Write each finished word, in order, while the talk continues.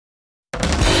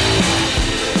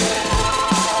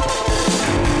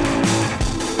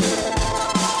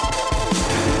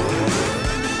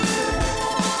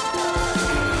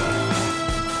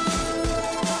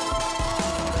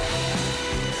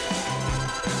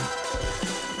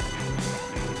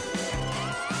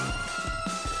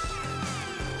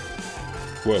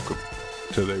Welcome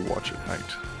to They Watch at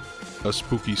Night, a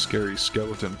spooky, scary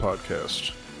skeleton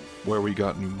podcast where we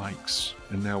got new mics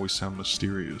and now we sound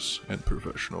mysterious and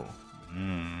professional.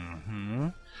 Mm-hmm.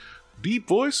 Deep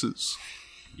voices.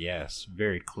 Yes,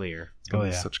 very clear.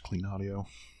 Such clean audio.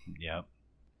 Yep.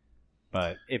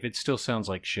 But if it still sounds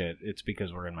like shit, it's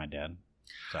because we're in my den.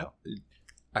 So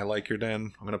I like your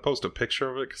den. I'm going to post a picture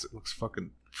of it because it looks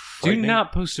fucking do frightening.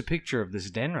 not post a picture of this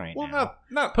den right now. Well,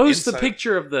 not post inside. the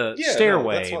picture of the Yeah, no,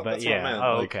 stairway, that's what but I yeah, meant.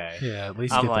 okay. Yeah, at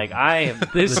least I'm get like, the,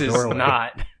 this the is doorway.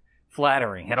 not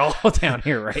flattering at all down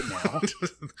here right now. It's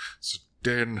a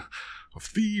den of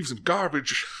thieves and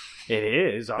garbage. It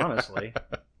is, honestly.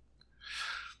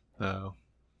 Oh.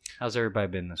 How's everybody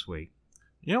been this week?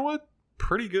 You know what?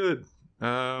 Pretty good.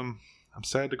 I'm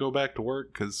sad to go back to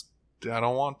work because I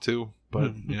don't want to,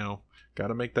 but got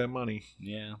to make that money.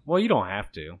 Yeah. Well, you don't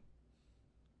have to.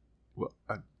 Well,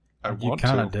 I you want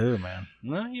kind to. of do, man.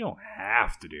 No, you don't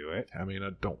have to do it. I mean,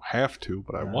 I don't have to,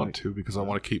 but I want to because I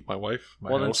want to keep my wife, my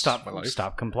house, then my life.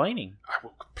 stop complaining. I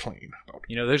will complain about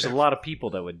it. There's a lot of people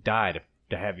that would die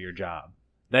to have your job.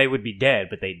 They would be dead,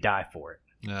 but they'd die for it.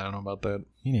 Yeah, I don't know about that.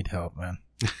 You need help, man.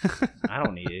 I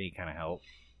don't need any kind of help.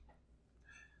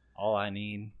 All I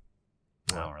need,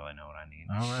 I don't really know what I need.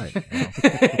 All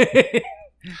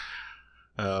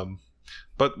right.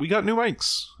 But we got new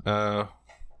mics.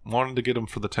 Wanted to get them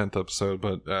for the 10th episode,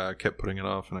 but I kept putting it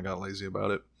off, and I got lazy about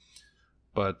it.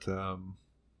 But I'm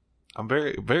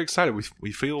very, very excited.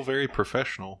 We feel very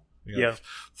professional. We have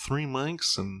 3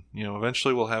 mics, and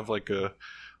eventually we'll have like a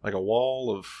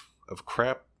wall of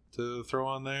crap to throw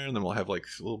on there, and then we'll have like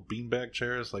little beanbag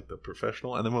chairs like the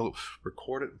professional, and then we'll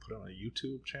record it and put it on a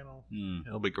YouTube channel.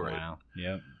 It'll be great. Wow.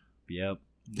 Yep.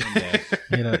 One day.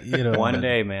 You don't One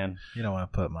day, man. You don't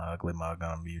want to put my ugly mug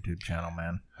on a YouTube channel,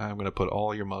 man. I'm gonna put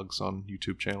all your mugs on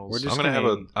YouTube channels. We're just I'm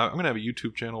gonna have a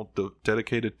YouTube channel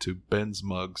dedicated to Ben's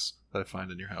mugs that I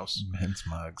find in your house. Ben's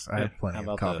mugs. I have plenty How of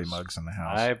about coffee this? mugs in the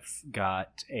house. I've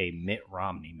got a Mitt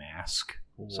Romney mask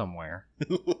somewhere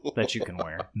that you can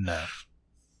wear. No.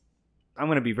 I'm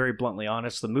going to be very bluntly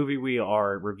honest. The movie we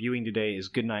are reviewing today is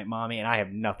Goodnight, Mommy, and I have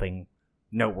nothing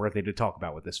noteworthy to talk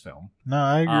about with this film. No,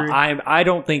 I agree. I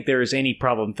don't think there is any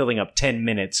problem filling up 10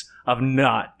 minutes of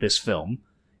not this film,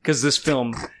 because this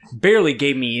film barely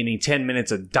gave me any 10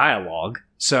 minutes of dialogue,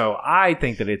 so I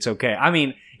think that it's okay. I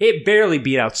mean, it barely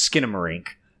beat out Skinamarink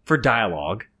for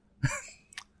dialogue.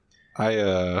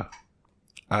 I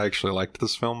actually liked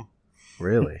this film.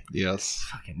 Really? Yes.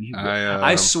 Fucking you.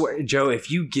 I I swear, Joe,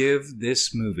 if you give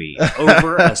this movie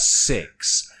over a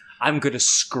 6, I'm going to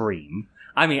scream.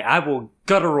 I mean, I will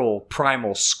guttural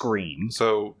primal scream.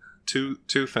 So two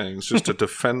things just to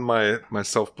defend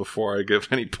myself before I give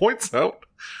any points out.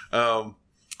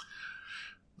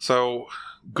 So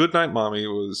Goodnight, Mommy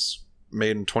was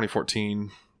made in 2014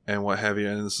 and what have you,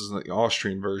 and this is the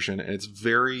Austrian version, and it's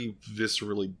very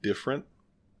viscerally different.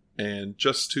 And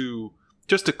just to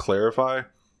clarify,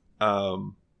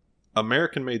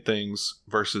 American-made things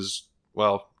versus,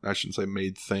 well, I shouldn't say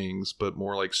made things, but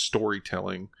more like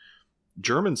storytelling.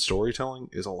 German storytelling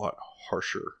is a lot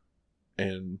harsher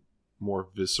and more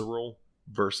visceral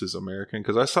versus American.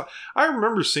 Because I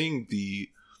remember seeing the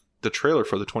trailer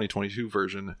for the 2022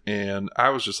 version, and I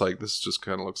was just like, this just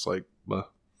kind of looks like,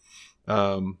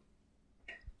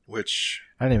 which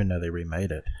I didn't even know they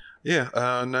remade it. Yeah,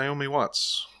 Naomi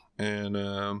Watts. And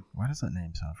why does that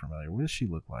name sound familiar? What does she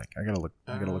look like? I gotta look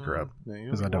her up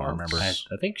because I don't remember. I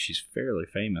think she's fairly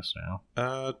famous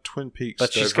now. Twin Peaks,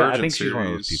 but I think she's one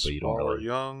of those people you don't All really.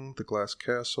 Young, The Glass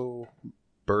Castle,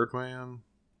 Birdman,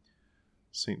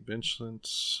 St.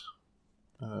 Vincent's,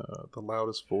 The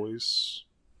Loudest Voice.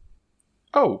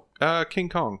 Oh, King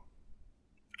Kong.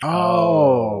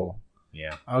 Oh,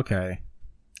 yeah. Okay.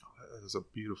 That is a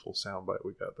beautiful soundbite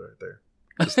we got right there.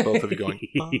 Just both of you going,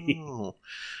 oh.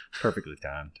 Perfectly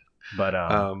timed. But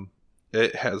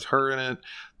it has her in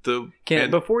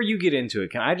it. Before you get into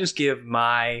it, can I just give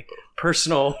my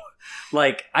personal,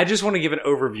 I just want to give an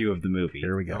overview of the movie.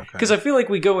 Here we go. Because I feel like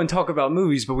we go and talk about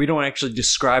movies, but we don't actually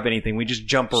describe anything. We just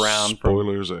jump around.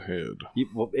 Spoilers ahead.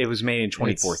 It was made in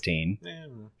 2014.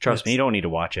 Trust me, you don't need to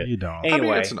watch it. You don't. Anyway,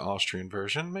 I mean, it's an Austrian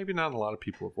version. Maybe not a lot of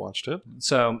people have watched it.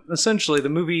 So, essentially, the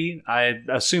movie, I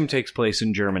assume, takes place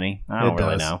in Germany. I don't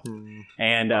really know.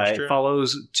 And it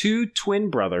follows 2 twin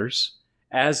brothers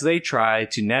as they try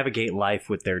to navigate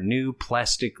life with their new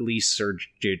plastically surgery.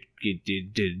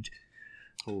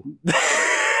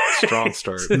 Strong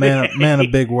start. Man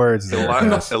of big words there.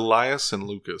 Elias and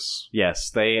Lucas.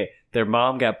 Yes, their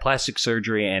mom got plastic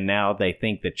surgery, and now they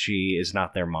think that she is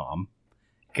not their mom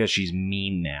because she's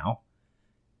mean now.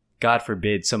 God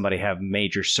forbid somebody have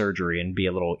major surgery and be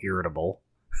a little irritable.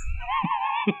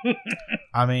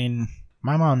 I mean,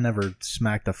 my mom never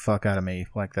smacked the fuck out of me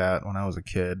like that when I was a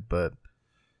kid, but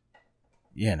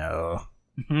you know.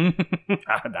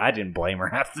 I didn't blame her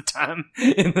half the time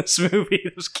in this movie.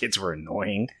 Those kids were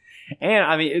annoying. And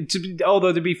I mean,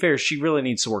 although to be fair, she really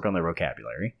needs to work on their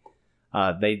vocabulary.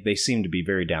 They seem to be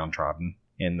very downtrodden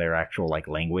in their actual like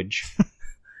language.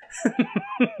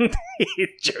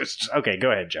 Okay,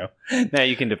 go ahead, Joe. Now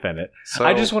you can defend it. So,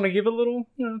 I just want to give a little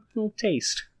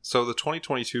taste. So the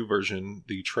 2022 version,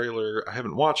 the trailer, I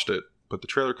haven't watched it, but the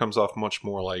trailer comes off much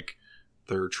more like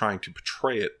they're trying to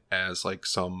portray it as like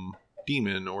some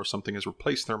demon or something has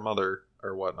replaced their mother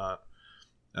or whatnot.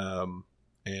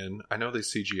 And I know they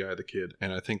CGI the kid,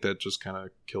 and I think that just kind of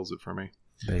kills it for me.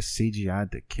 They CGI'd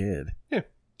the kid? Yeah.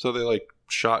 So they like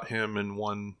shot him in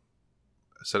one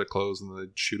set of clothes and then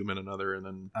they'd shoot him in another and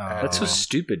then that's so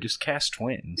stupid. Just cast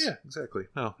twins. Yeah, exactly.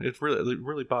 No, it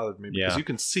really bothered me because you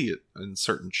can see it in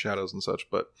certain shadows and such,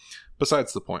 but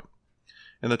besides the point.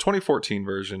 In the 2014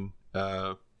 version,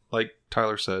 like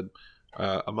Tyler said,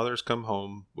 a mother's come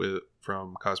home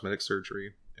from cosmetic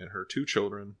surgery and her two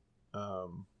children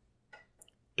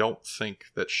don't think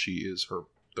that she is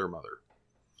their mother.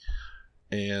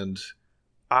 And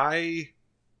I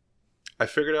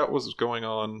figured out what was going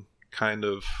on kind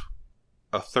of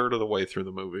a third of the way through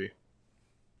the movie.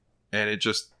 And it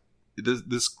just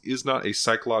this is not a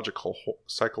psychological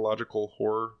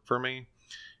horror for me.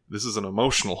 This is an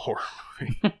emotional horror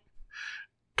movie.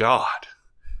 God.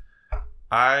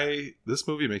 This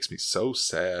movie makes me so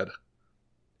sad.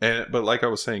 But like I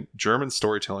was saying, German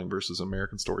storytelling versus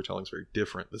American storytelling is very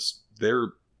different. Their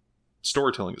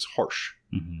storytelling is harsh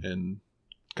and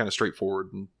kind of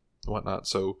straightforward and whatnot.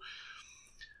 So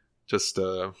just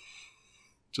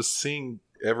seeing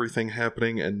everything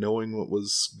happening and knowing what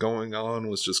was going on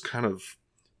was just kind of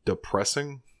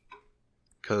depressing.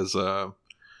 Because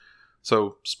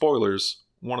so spoilers,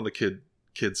 one of the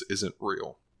kids isn't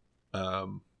real.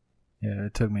 Yeah,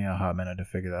 it took me a hot minute to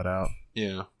figure that out.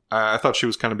 Yeah. I thought she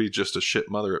was kind of be just a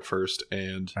shit mother at first,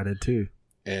 and I did too.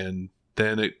 And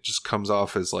then it just comes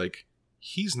off as like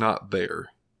he's not there.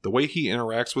 The way he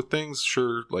interacts with things,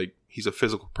 sure, like he's a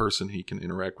physical person, he can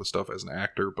interact with stuff as an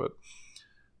actor, but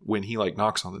when he like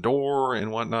knocks on the door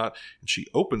and whatnot, and she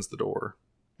opens the door,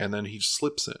 and then he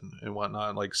slips in and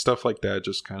whatnot, like stuff like that,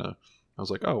 just kind of, I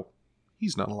was like, oh,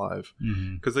 he's not alive,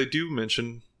 because they do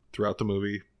mention throughout the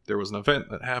movie there was an event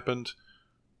that happened,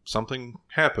 something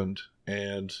happened.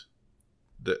 And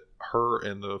that her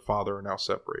and the father are now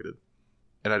separated.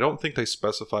 And I don't think they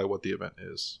specify what the event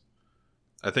is.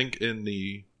 I think in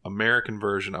the American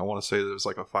version, I want to say there's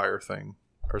like a fire thing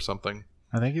or something.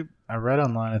 I read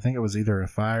online, I think it was either a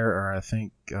fire or I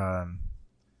think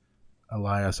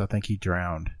Elias, I think he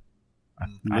drowned.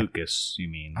 Lucas, you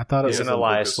mean? I thought it was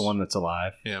Elias Lucas. The one that's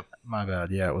alive? Yeah. My bad.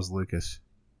 Yeah, it was Lucas.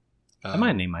 I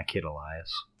might name my kid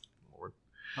Elias. Lord.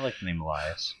 I like the name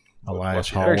Elias. Elias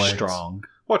Very Hallway. strong.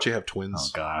 Watch you have twins.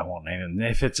 Oh God, I won't name him.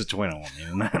 If it's a twin, I won't name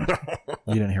him that.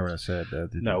 You didn't hear what I said, though,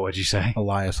 did you? No, what'd you say?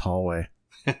 Elias Hallway.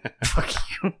 Fuck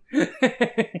you.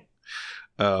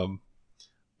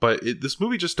 But this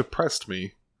movie just depressed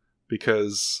me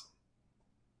because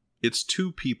it's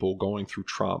two people going through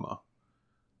trauma,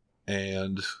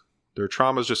 and their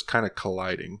trauma is just kind of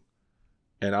colliding,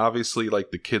 and obviously, like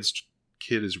the kid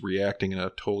is reacting in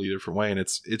a totally different way, and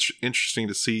it's interesting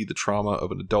to see the trauma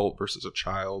of an adult versus a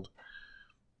child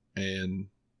and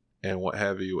what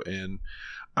have you. And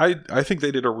I think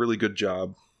they did a really good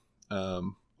job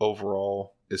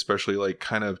overall, especially like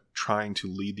kind of trying to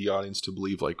lead the audience to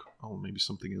believe like, oh, maybe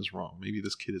something is wrong, maybe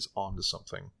this kid is onto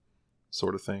something,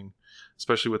 sort of thing,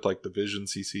 especially with like the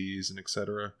visions he sees and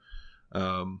etc.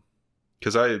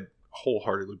 Because I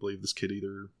wholeheartedly believe this kid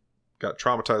either got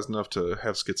traumatized enough to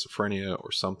have schizophrenia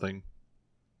or something.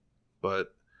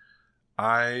 But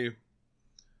I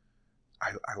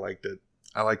liked it.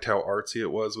 I liked how artsy it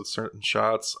was with certain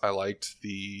shots. I liked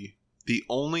the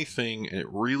only thing, and it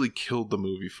really killed the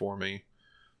movie for me,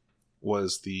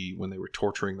 was when they were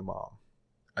torturing the mom.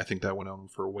 I think that went on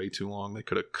for way too long. They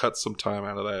could have cut some time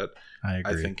out of that. I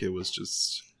agree. I think it was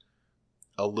just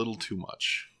a little too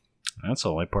much. That's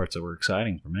the only parts that were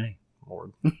exciting for me.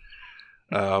 Lord.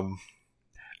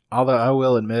 Although I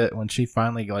will admit, when she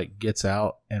finally like gets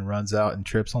out and runs out and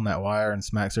trips on that wire and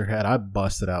smacks her head, I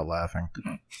busted out laughing.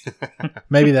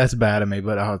 Maybe that's bad of me,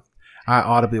 but I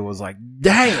audibly was like,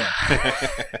 "Damn!"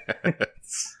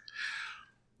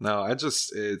 No,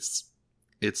 it's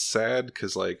sad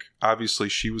because like obviously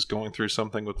she was going through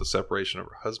something with the separation of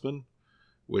her husband,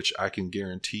 which I can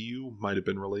guarantee you might have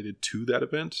been related to that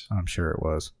event. I'm sure it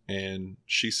was. And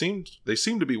they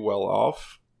seemed to be well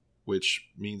off. which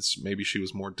means maybe she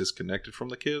was more disconnected from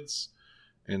the kids.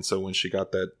 And so when she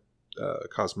got that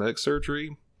cosmetic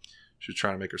surgery, she was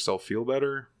trying to make herself feel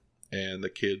better. And the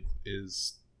kid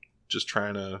is just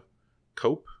trying to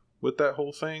cope with that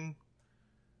whole thing.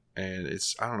 And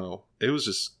I don't know.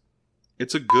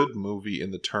 It's a good movie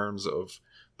in the terms of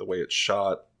the way it's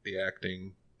shot, the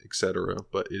acting, etc.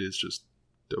 But it is just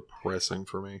depressing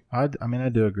for me. I mean, I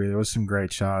do agree. There was some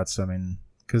great shots. I mean,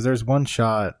 because there's one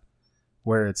shot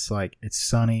where it's like it's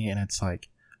sunny and it's like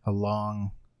a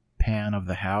long pan of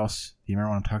the house. Do you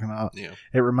remember what I'm talking about? Yeah.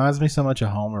 It reminds me so much of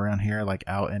home around here, like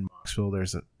out in Knoxville.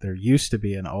 There used to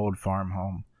be an old farm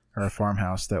home or a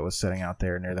farmhouse that was sitting out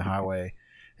there near the highway.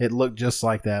 It looked just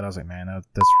like that. I was like, man,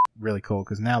 that's really cool,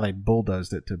 because now they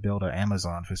bulldozed it to build an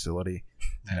Amazon facility,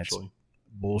 and Actually. it's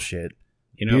bullshit.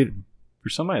 You know, for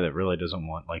somebody that really doesn't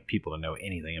want like people to know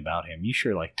anything about him, you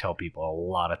sure like tell people a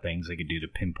lot of things they could do to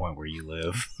pinpoint where you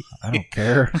live. I don't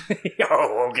care.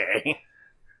 Oh, okay.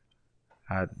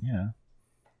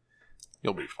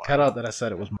 You'll be fine. Cut out that I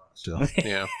said it was still.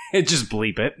 Yeah. Just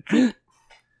bleep it.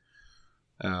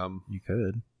 You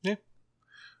could. Yeah.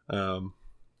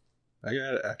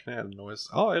 I can add a noise.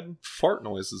 I'll add fart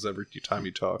noises every time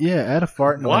you talk. Yeah, add a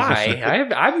fart noise. Why?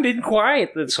 I've been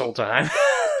quiet this whole time.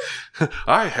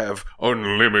 I have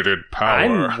unlimited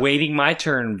power. I'm waiting my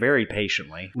turn very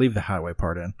patiently. Leave the highway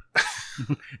part in.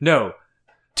 No,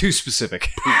 too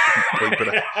specific. Bleep it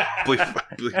out.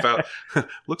 Bleep out.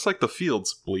 Looks like the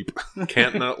fields. Bleep.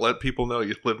 Can't not let people know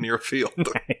you live near a field.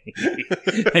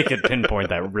 They could pinpoint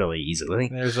that really easily.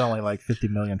 There's only like 50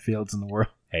 million fields in the world.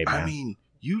 Hey, man. I mean,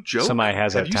 you joke. Somebody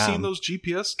has Have that you time. seen those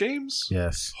GPS games?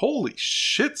 Yes. Holy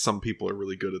shit, some people are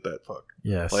really good at that fuck.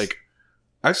 Yes. Like,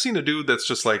 I've seen a dude that's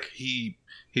just like, he's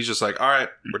just like, all right,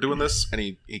 we're doing this, and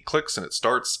he clicks and it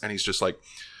starts, and he's just like,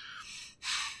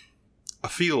 a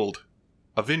field,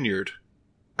 a vineyard,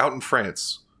 out in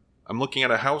France. I'm looking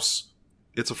at a house.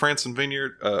 It's a France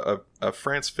vineyard, a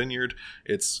France vineyard.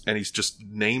 And he just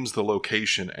names the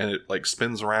location, and it like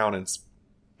spins around, and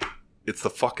it's the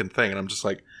fucking thing. And I'm just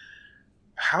like,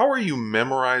 how are you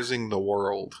memorizing the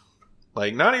world?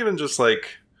 Like, not even just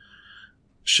like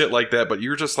shit like that, but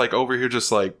you're just like over here,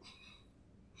 just like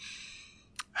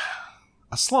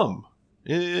a slum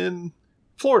in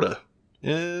Florida,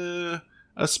 a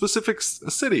specific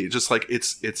city. Just like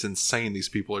it's insane. These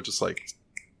people are just like,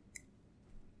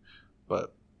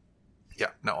 but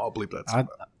yeah, no, I'll believe that.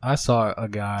 I saw a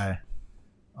guy,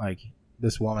 like,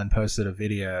 this woman posted a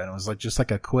video, and it was like just like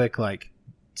a quick like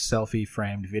selfie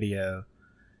framed video.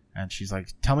 And she's like,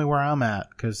 tell me where I'm at,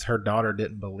 because her daughter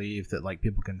didn't believe that like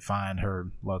people can find her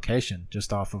location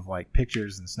just off of like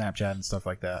pictures and Snapchat and stuff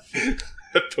like that.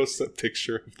 I posted that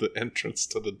picture of the entrance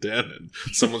to the den, and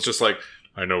someone's just like,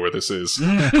 I know where this is.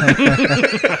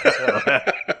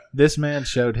 This man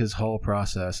showed his whole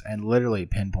process and literally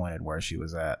pinpointed where she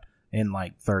was at in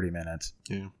like 30 minutes.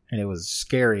 Yeah. And it was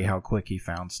scary how quick he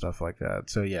found stuff like that.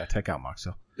 So yeah, check out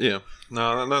Moxville. Yeah,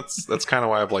 no, that's kind of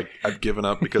why I've given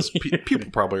up, because people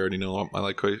probably already know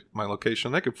my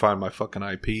location. They can find my fucking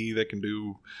IP. They can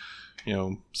do,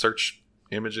 search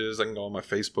images. They can go on my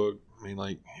Facebook. I mean,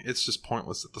 like, it's just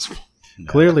pointless at this point.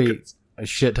 Clearly, a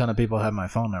shit ton of people have my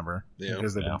phone number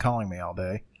because they've Yeah. been calling me all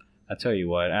day. I tell you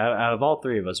what, out of all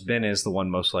three of us, Ben is the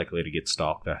one most likely to get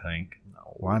stalked, I think.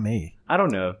 Why me? I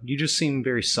don't know. You just seem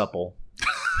very supple.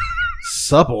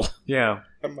 Supple. Yeah.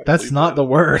 That's not the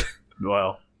word.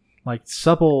 Well, Like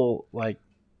supple, like,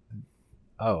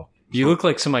 oh. you look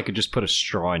like somebody could just put a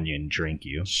straw in you and drink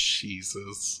you.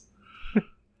 Jesus.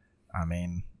 I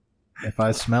mean, if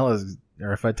I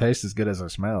taste as good as I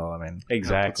smell, I mean,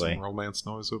 Exactly. Put some romance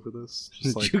noise over this.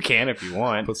 Just like You can if you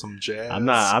want. put some jazz. I'm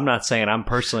not saying I'm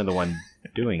personally the one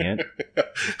doing it.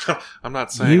 I'm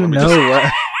not saying. you know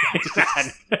what?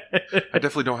 I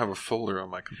definitely don't have a folder on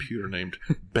my computer named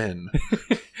Ben.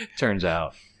 Turns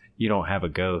out you don't have a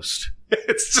ghost.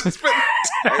 It's just been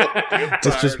Tyler.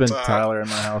 It's just been time. Tyler in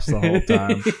my house the whole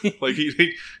time. Like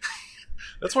he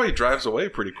that's why he drives away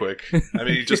pretty quick. I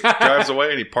mean, he just drives away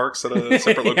and he parks at a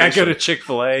separate location. I go to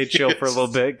Chick-fil-A, chill for a little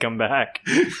bit, come back.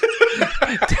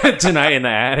 Tonight in the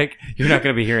attic, you're not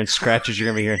going to be hearing scratches. You're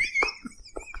going to be hearing...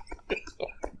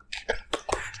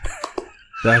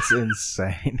 That's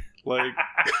insane. Like,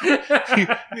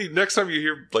 next time you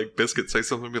hear like Biscuit say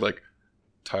something, be like,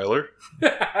 Tyler.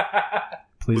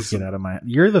 Please Listen. get out of my...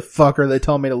 You're the fucker that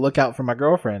told me to look out for my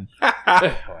girlfriend.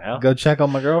 Well, Go check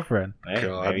on my girlfriend. hey,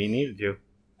 God. maybe you needed to.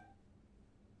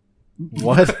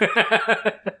 What?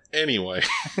 Anyway,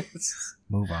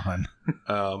 Move on.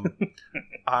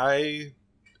 I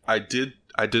did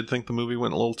think the movie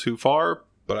went a little too far,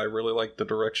 but I really liked the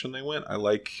direction they went.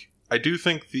 I do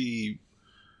think the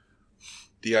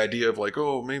the idea of like,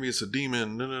 oh, maybe it's a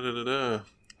demon. Da, da, da, da, da.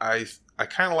 I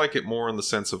kind of like it more in the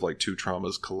sense of like two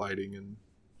traumas colliding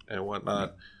and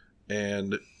whatnot.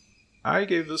 And I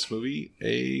gave this movie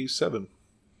a 7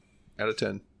 out of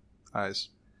 10 eyes.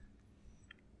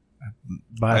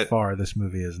 By far, this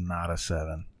movie is not a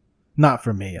 7. Not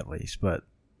for me, at least. But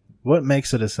what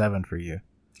makes it a 7 for you?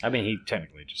 I mean, he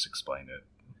technically just explained it.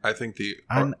 I think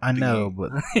I know,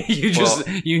 but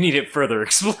you need it further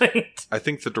explained. I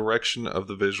think the direction of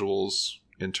the visuals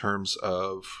in terms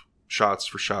of shots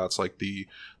for shots, like the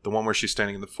one where she's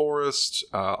standing in the forest,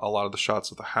 a lot of the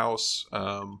shots of the house,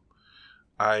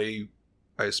 I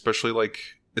especially like,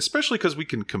 especially because we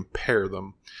can compare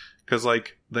them. Because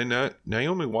like the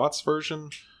Naomi Watts version,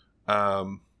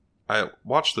 I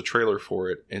watched the trailer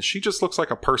for it, and she just looks like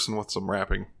a person with some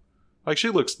wrapping. Like, she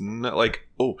looks like,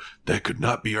 oh, that could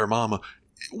not be our mama.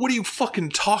 What are you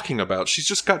fucking talking about? She's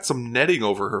just got some netting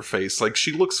over her face. Like,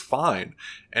 she looks fine.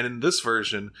 And in this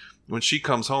version, when she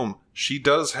comes home, she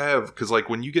does have, because like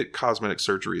when you get cosmetic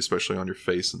surgery, especially on your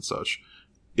face and such,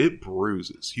 it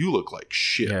bruises. You look like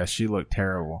shit. Yeah, she looked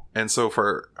terrible. And so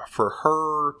for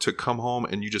her to come home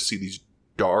and you just see these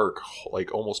dark,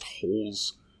 like almost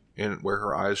holes in where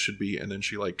her eyes should be, and then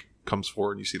she like comes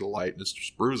forward and you see the light and it's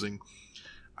just bruising.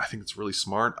 I think it's really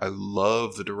smart. I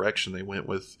love the direction they went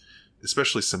with,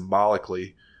 especially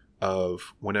symbolically,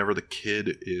 of whenever the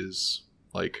kid is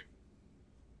like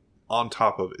on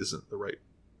top of, isn't the right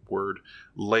word,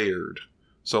 layered.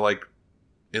 So like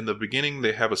in the beginning,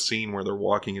 they have a scene where they're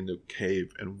walking into a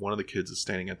cave and one of the kids is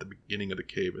standing at the beginning of the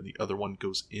cave and the other one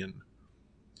goes in.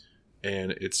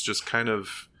 And it's just kind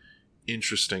of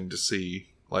interesting to see,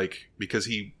 like, because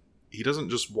he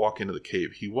doesn't just walk into the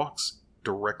cave. He walks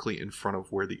directly in front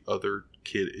of where the other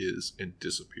kid is and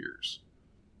disappears.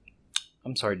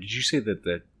 I'm sorry, did you say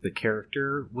that the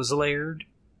character was layered?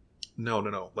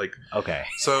 No. Like, okay.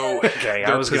 So okay,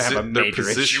 I was going to have a major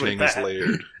their positioning issue with is that.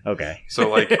 layered. Okay. So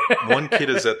like one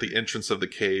kid is at the entrance of the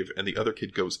cave and the other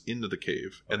kid goes into the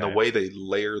cave. And the Okay. way they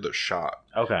layer the shot,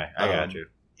 Okay, I got you.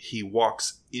 he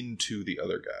walks into the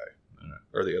other guy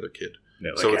or the other kid.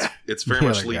 No, So like, it's very The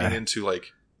much other leading guy. into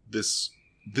like this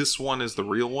one is the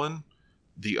real one.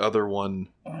 The other one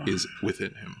is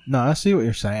within him. No, I see what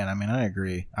you're saying. I mean, I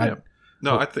agree. Yeah.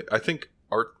 No, I think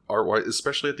art wise,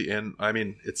 especially at the end. I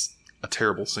mean, it's a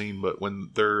terrible scene, but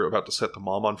when they're about to set the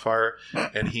mom on fire,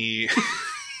 and he,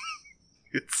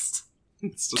 it's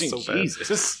just so bad.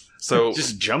 Jesus. So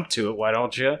Just jump to it, why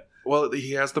don't you? well,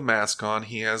 he has the mask on,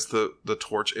 he has the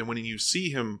torch, and when you see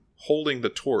him holding the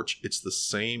torch, it's the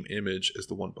same image as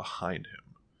the one behind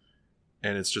him.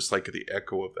 And it's just like the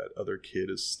echo of that other kid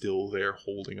is still there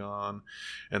holding on.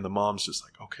 And the mom's just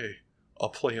like, okay, I'll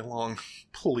play along,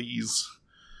 please.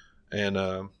 And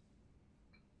I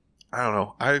don't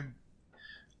know.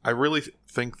 I really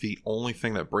think the only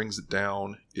thing that brings it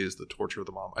down is the torture of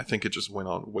the mom. I think it just went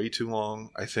on way too long.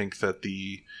 I think that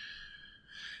the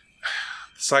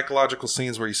psychological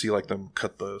scenes where you see like them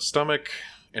cut the stomach,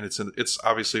 and it's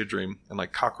obviously a dream, and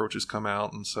like cockroaches come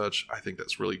out and such. I think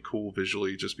that's really cool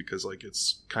visually, just because like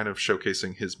it's kind of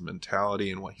showcasing his mentality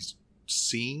and what he's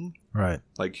seeing. Right.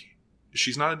 Like,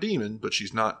 she's not a demon, but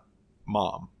she's not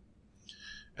mom.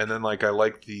 And then like I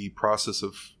like the process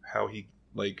of how he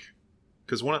like,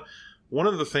 because one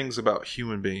of the things about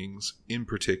human beings in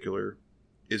particular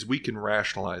is we can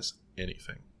rationalize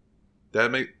anything.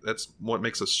 That's what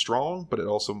makes us strong, but it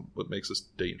also what makes us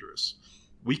dangerous.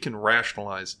 We can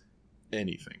rationalize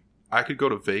anything. I could go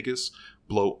to Vegas,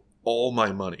 blow all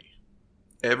my money,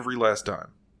 every last dime,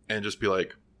 and just be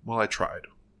like, well, I tried.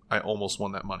 I almost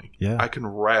won that money. Yeah. I can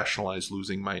rationalize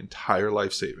losing my entire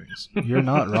life savings. You're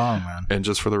not wrong, man. And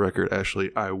just for the record,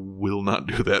 Ashley, I will not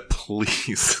do that,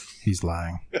 please. He's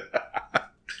lying.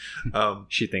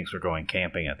 She thinks we're going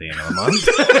camping at the end of the month.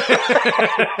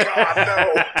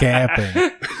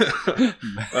 Camping.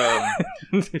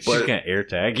 She's going to air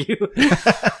tag you.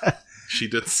 She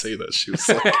did say that. She was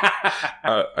like,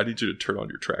 I need you to turn on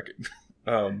your tracking.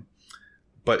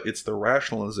 But it's the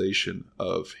rationalization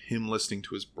of him listening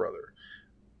to his brother,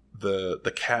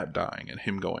 the cat dying, and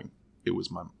him going, it was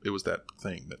that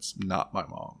thing that's not my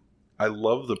mom. I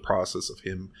love the process of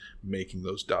him making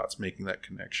those dots, making that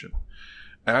connection.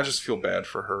 And I just feel bad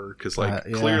for her because yeah.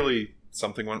 Clearly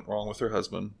something went wrong with her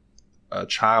husband. A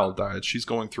child died. She's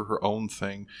going through her own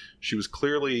thing. She was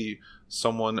clearly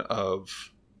someone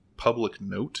of public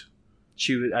note.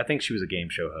 I think she was a game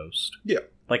show host. Yeah.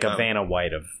 Like a Vanna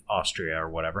White of Austria or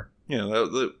whatever. Yeah,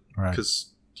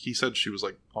 because he said she was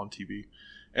like on TV.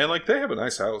 And like they have a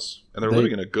nice house. And they're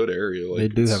living in a good area. Like, they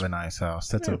do have a nice house.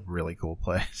 That's a really cool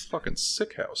place. Fucking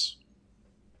sick house.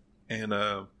 And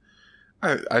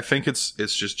I think it's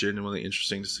just genuinely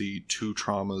interesting to see two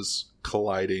traumas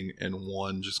colliding and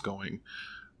one just going,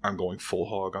 I'm going full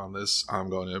hog on this. I'm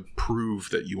going to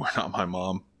prove that you are not my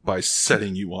mom by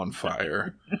setting you on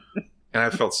fire. And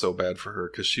I felt so bad for her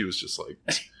because she was just like,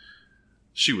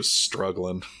 she was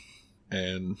struggling.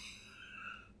 And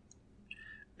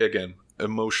again,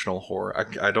 emotional horror.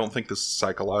 I don't think this is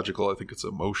psychological. I think it's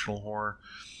emotional horror.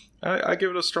 I give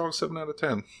it a strong 7 out of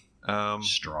 10.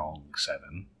 Strong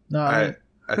 7. No,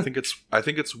 I think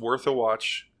it's worth a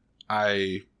watch.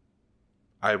 I've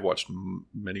watched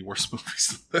many worse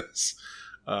movies than this,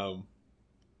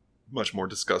 much more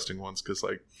disgusting ones. Because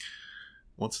like,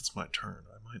 once it's my turn,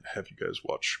 I might have you guys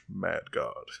watch Mad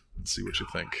God and see what you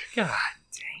think. God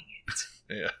dang it!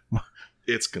 Yeah,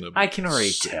 it's gonna be. I can already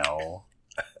sick. tell.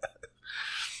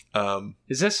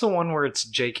 Is this the one where it's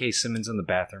J.K. Simmons in the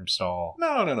bathroom stall?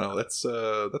 No.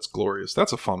 That's glorious.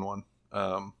 That's a fun one.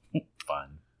 Fun.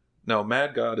 No,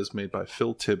 Mad God is made by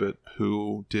Phil Tippett,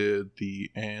 who did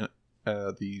the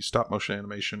stop motion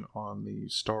animation on the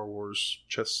Star Wars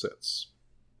chess sets,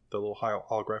 the little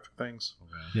holographic things.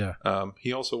 yeah.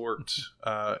 He also worked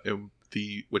in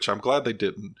which I'm glad they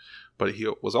didn't, but he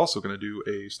was also going to do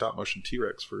a stop motion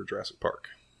T-Rex for Jurassic Park,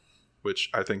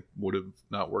 which I think would have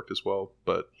not worked as well,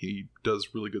 but he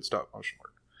does really good stop motion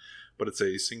work. But it's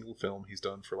a single film he's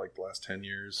done for like the last 10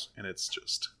 years, and it's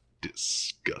just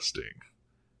disgusting.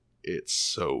 It's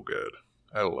so good.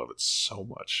 I love it so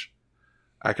much.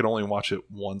 I can only watch it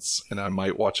once, and I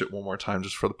might watch it one more time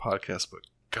just for the podcast, but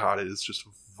God, it is just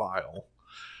vile.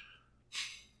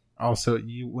 Also,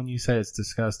 when you say it's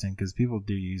disgusting, because people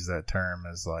do use that term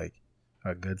as like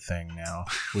a good thing now,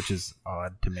 which is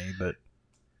odd to me, but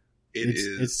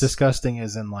it's disgusting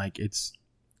as in like it's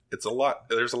a lot.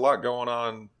 There's a lot going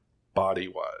on body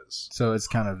wise, so it's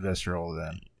kind of visceral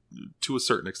then. To a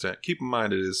certain extent. Keep in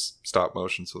mind it is stop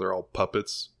motion, so they're all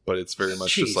puppets, but it's very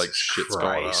much Jesus just like shit's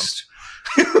Christ.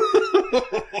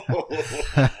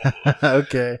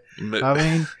 Okay. I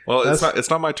mean, well, it's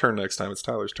not my turn next time. It's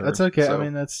Tyler's turn. That's okay. So. I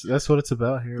mean, that's what it's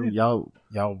about here. Y'all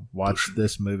watched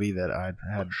this movie that I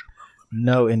had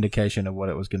no indication of what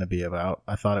it was going to be about.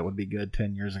 I thought it would be good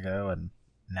 10 years ago, and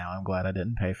now I'm glad I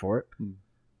didn't pay for it.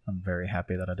 I'm very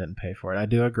happy that I didn't pay for it. I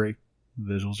do agree.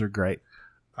 Visuals are great.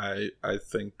 I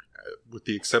think, with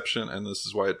the exception, and this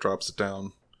is why it drops it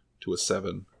down to a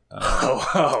 7. It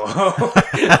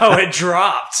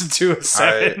dropped to a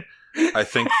 7. I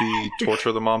think the torture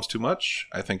of the mom's too much.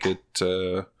 I think it,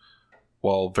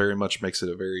 while very much makes it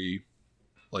a very,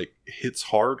 like, hits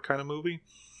hard kind of movie,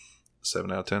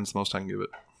 7 out of 10 is the most I can give it.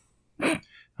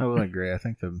 I will agree. I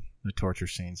think the torture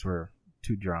scenes were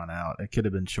too drawn out. It could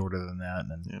have been shorter than that.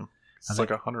 And yeah, it's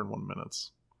like 101 minutes.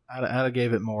 I'd have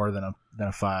gave it more than a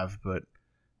 5, but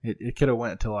it could have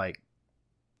went to like,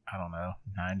 I don't know,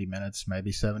 90 minutes,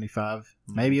 maybe 75,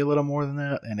 maybe a little more than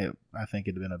that, and I think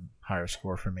it'd have been a higher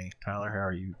score for me. Tyler, how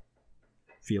are you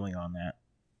feeling on that?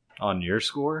 On your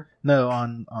score? No,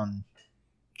 on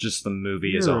just the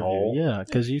movie as a whole. Yeah,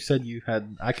 because you said you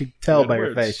had. I could tell by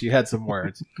your face you had some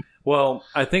words. Well,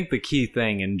 I think the key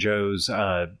thing in Joe's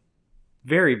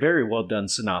very, very well done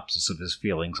synopsis of his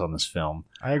feelings on this film.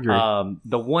 I agree.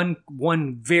 The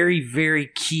one very, very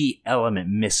key element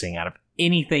missing out of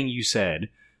anything you said,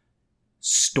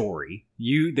 story.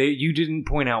 You didn't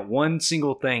point out one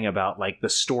single thing about like the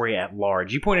story at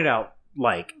large. You pointed out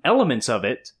like elements of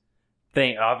it,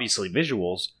 obviously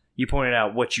visuals. You pointed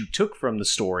out what you took from the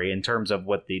story in terms of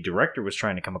what the director was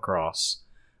trying to come across,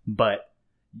 but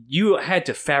you had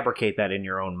to fabricate that in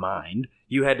your own mind.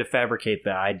 You had to fabricate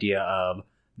the idea of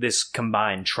this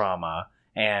combined trauma.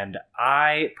 And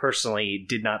I personally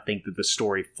did not think that the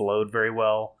story flowed very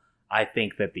well. I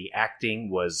think that the acting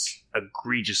was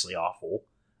egregiously awful.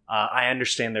 I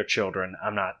understand they're children.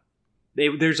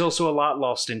 There's also a lot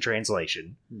lost in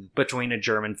translation between a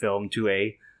German film to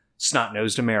a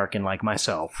snot-nosed American like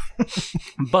myself.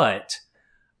 But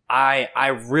I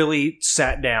really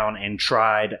sat down and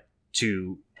tried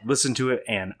to listen to it,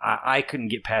 and I couldn't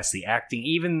get past the acting.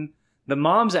 Even the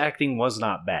mom's acting was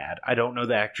not bad. I don't know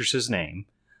the actress's name,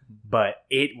 but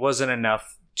it wasn't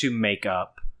enough to make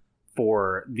up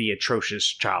for the atrocious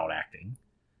child acting.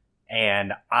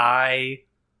 And I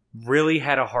really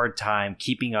had a hard time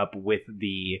keeping up with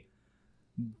the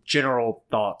general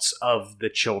thoughts of the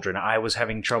children. I was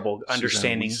having trouble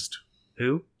understanding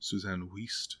who? Suzanne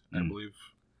Wiest, I believe.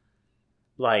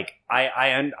 Like,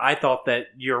 I thought that,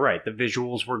 you're right, the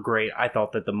visuals were great. I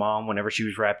thought that the mom, whenever she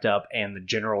was wrapped up, and the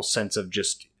general sense of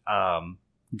just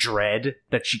dread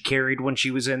that she carried when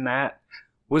she was in that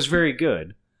was very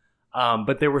good.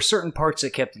 But there were certain parts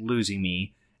that kept losing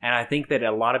me, And I think that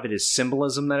a lot of it is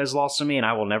symbolism that is lost to me, and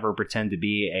I will never pretend to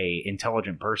be a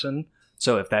intelligent person.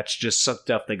 So if that's just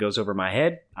stuff that goes over my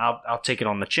head, I'll take it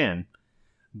on the chin.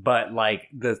 But like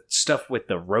the stuff with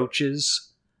the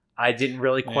roaches, I didn't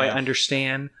really quite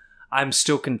understand. I'm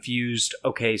still confused.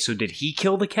 Okay, so did he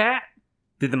kill the cat?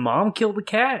 Did the mom kill the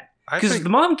cat? Because if the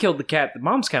mom killed the cat, the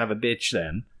mom's kind of a bitch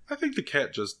then. I think the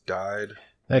cat just died.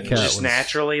 That cat Just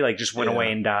naturally, like just went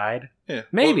away and died. Yeah,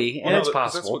 Maybe, and it's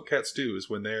possible. That's what cats do. Is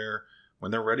when they're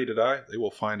ready to die, they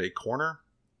will find a corner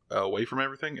away from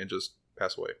everything and just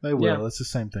pass away. They will. Yeah. It's the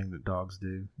same thing that dogs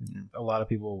do. A lot of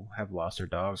people have lost their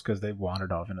dogs because they've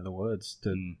wandered off into the woods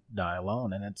to die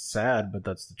alone, and it's sad, but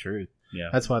that's the truth. Yeah,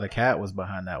 that's why the cat was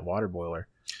behind that water boiler.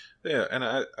 Yeah, and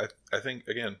I think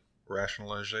again,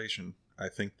 rationalization. I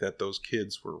think that those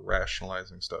kids were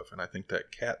rationalizing stuff, and I think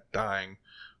that cat dying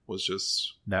was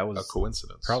just a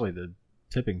coincidence. Probably the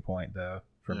tipping point, though,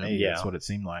 for me. Yeah. That's what it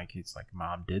seemed like. It's like,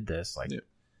 Mom did this. Like,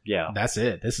 yeah, that's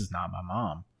it. This is not my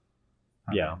mom.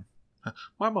 I mean,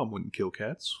 my mom wouldn't kill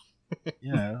cats.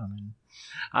 Yeah, I mean,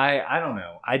 I don't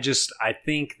know. I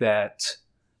think that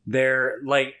they're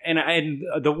like, and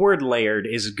the word layered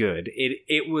is good.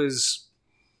 It was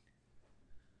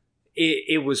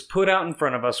put out in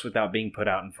front of us without being put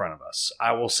out in front of us.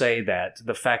 I will say that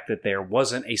the fact that there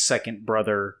wasn't a second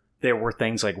brother, there were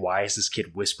things like, why is this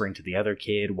kid whispering to the other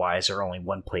kid? Why is there only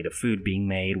one plate of food being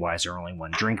made? Why is there only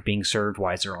one drink being served?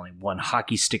 Why is there only one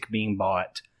hockey stick being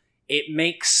bought? It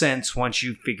makes sense once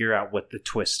you figure out what the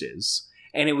twist is.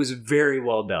 And it was very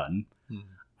well done.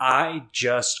 I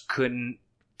just couldn't...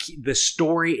 The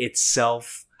story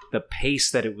itself, the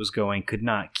pace that it was going, could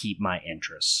not keep my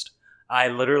interest. I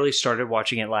literally started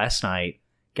watching it last night,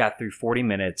 got through 40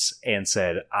 minutes, and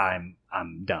said, I'm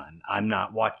done.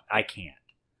 I can't.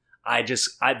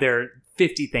 There are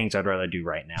 50 things I'd rather do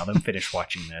right now than finish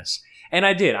watching this. And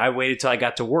I did. I waited till I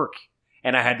got to work,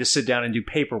 and I had to sit down and do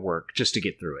paperwork just to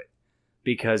get through it.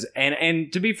 Because,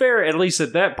 and to be fair, at least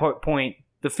at that point,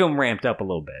 the film ramped up a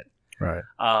little bit. Right.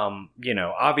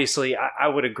 Obviously, I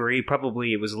would agree.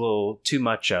 Probably it was a little too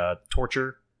much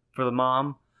torture for the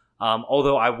mom.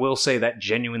 Although I will say that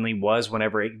genuinely was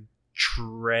whenever it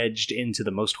trudged into the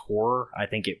most horror I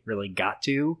think it really got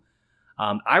to.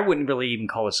 I wouldn't really even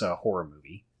call this a horror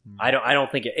movie. I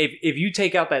don't think if you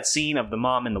take out that scene of the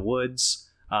mom in the woods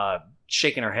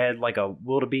shaking her head like a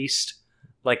wildebeest,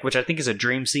 which I think is a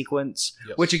dream sequence.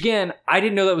 Yes. Which again, I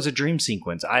didn't know that was a dream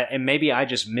sequence. And maybe I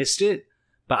just missed it,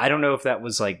 but I don't know if that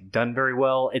was like done very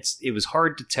well. It was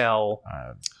hard to tell.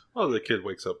 Well, the kid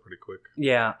wakes up pretty quick.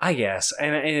 Yeah, I guess.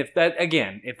 And if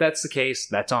that's the case,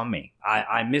 that's on me.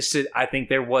 I missed it. I think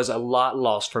there was a lot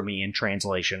lost for me in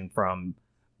translation from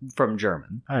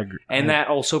German. I agree. And that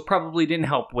also probably didn't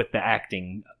help with the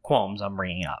acting qualms I'm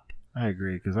bringing up. I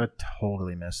agree, because I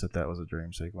totally missed that was a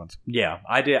dream sequence. Yeah,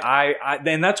 I did.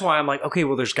 And that's why I'm like, okay,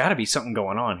 well, there's got to be something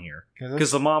going on here.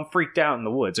 Because the mom freaked out in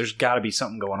the woods. There's got to be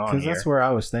something going on here. Because that's where I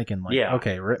was thinking, like,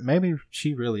 okay, maybe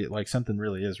she really, like, something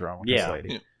really is wrong with this lady.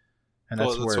 Yeah. And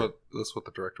that's what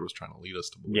the director was trying to lead us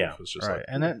to believe. Yeah, was just right.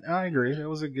 And I agree. That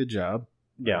was a good job.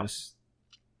 Yeah.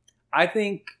 I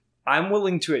think I'm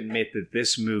willing to admit that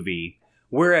this movie,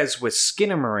 whereas with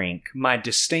Skinamarink, my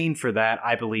disdain for that,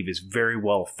 I believe, is very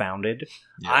well founded.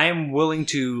 Yeah. I am willing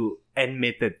to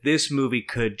admit that this movie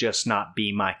could just not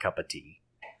be my cup of tea.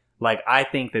 Like, I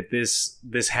think that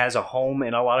this has a home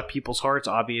in a lot of people's hearts,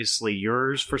 obviously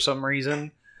yours for some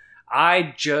reason.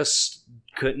 I just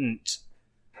couldn't...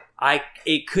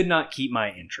 it could not keep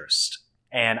my interest.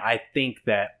 And I think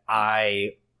that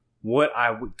what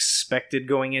I expected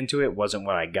going into it wasn't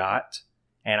what I got.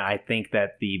 And I think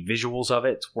that the visuals of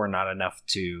it were not enough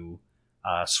to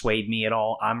sway me at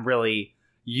all. I'm really...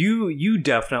 You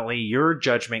definitely... Your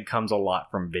judgment comes a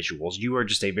lot from visuals. You are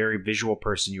just a very visual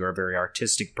person. You are a very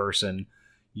artistic person.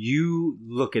 You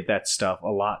look at that stuff a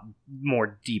lot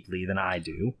more deeply than I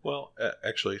do. Well,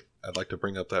 actually, I'd like to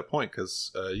bring up that point,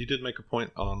 because you did make a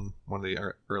point on one of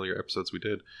the earlier episodes we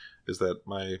did, is that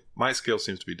my scale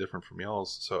seems to be different from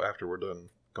y'all's. So after we're done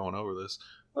going over this,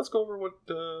 let's go over what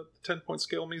the 10-point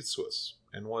scale means to us,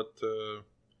 and what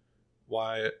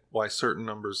why certain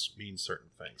numbers mean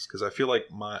certain things. Because I feel like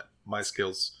my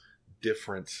scale's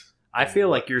different. I feel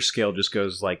like your scale just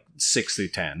goes like 6 through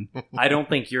 10. I don't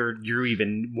think you're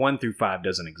even 1 through 5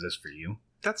 doesn't exist for you.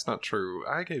 That's not true.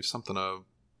 I gave something a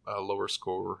lower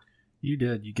score. You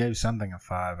did. You gave something a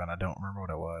 5, and I don't remember what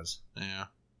it was. Yeah.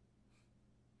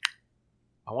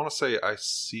 I want to say I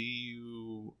see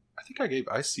you. I think I gave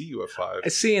I See You a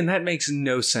 5. See, and that makes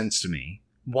no sense to me.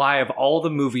 Why, of all the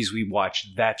movies we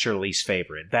watched, that's your least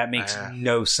favorite? That makes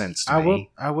no sense to me.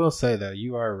 I will say, though,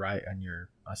 you are right on your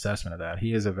assessment of that.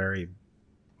 He is a very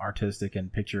artistic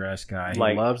and picturesque guy. He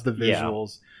Like, loves the yeah.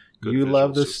 visuals. Good You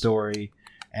love the visuals. story,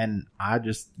 and I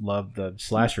just love the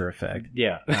slasher effect.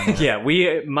 Yeah, Uh,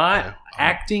 yeah.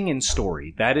 Acting and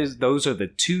story. Those are the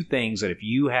two things that if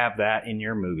you have that in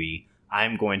your movie,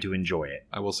 I'm going to enjoy it.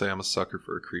 I will say I'm a sucker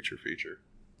for a creature feature.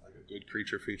 Like a good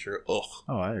creature feature. Ugh.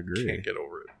 Oh, I agree. Can't get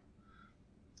over it.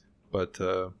 But,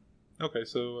 okay,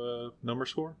 so number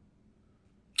score?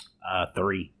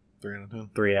 3. 3 out of 10.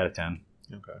 3 out of 10.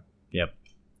 Okay. Yep.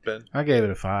 Ben? I gave it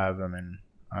a 5. I mean,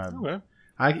 Okay.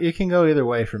 it can go either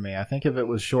way for me. I think if it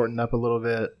was shortened up a little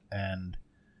bit, and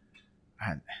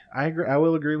I agree, I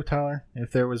will agree with Tyler.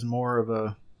 If there was more of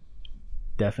a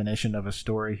definition of a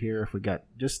story here, if we got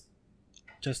just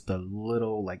a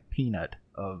little like peanut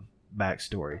of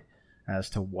backstory as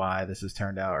to why this has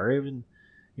turned out, or even,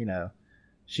 I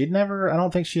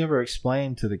don't think she ever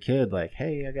explained to the kid like,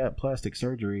 hey, I got plastic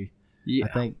surgery. Yeah. I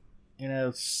think,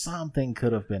 something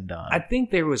could have been done. I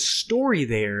think there was story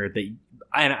there that,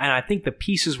 and I think the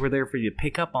pieces were there for you to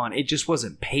pick up on. It just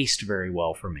wasn't paced very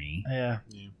well for me. Yeah.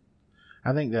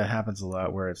 I think that happens a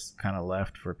lot where it's kind of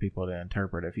left for people to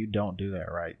interpret. If you don't do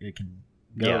that right, it can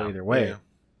go either way. Yeah.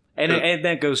 And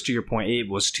that goes to your point. It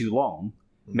was too long.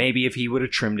 Maybe if he would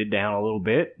have trimmed it down a little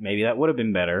bit, maybe that would have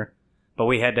been better. But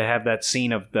we had to have that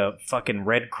scene of the fucking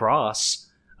Red Cross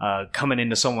coming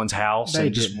into someone's house. They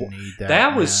and just didn't need that.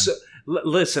 that was. man.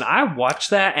 Listen, I watched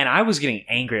that and I was getting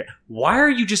angry. Why are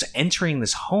you just entering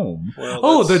this home?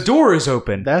 Well, The door is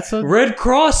open. That's a Red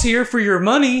Cross here for your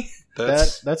money.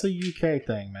 That's that's a UK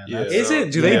thing, man. yeah, That's, Is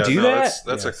it? Do they do that?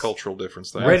 That's a Yes. cultural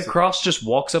difference thing. Red Cross just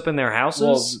walks up in their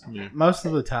houses. Yeah. most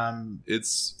of the time,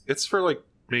 It's for like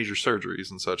major surgeries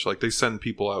and such. Like they send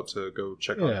people out to go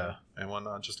check on Yeah. her and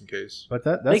whatnot, just in case. but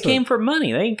that's they came for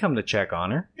money. They didn't come to check on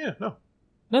her. Yeah, no,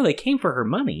 No, they came for her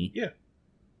money.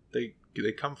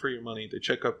 they come for your money. They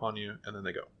check up on you, and then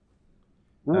they go.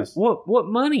 That's- What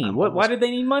money? I'm Why almost- did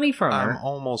they need money from I'm her?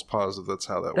 almost positive that's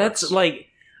how that That's works. like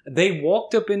they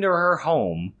walked up into her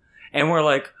home and were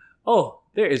like, "Oh,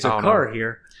 there is a Oh, no. car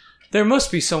here. There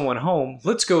must be someone home.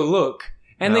 Let's go look."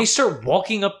 And No. they start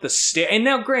walking up the stair. And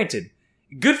now, granted,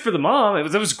 good for the mom.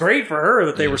 It was great for her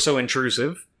that they Yeah. were so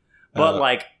intrusive. But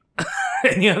like,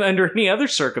 under any other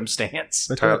circumstance,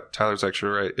 Tyler's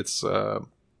actually right. It's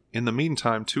in the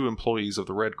meantime, 2 employees of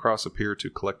the Red Cross appear to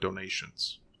collect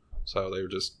donations. So they were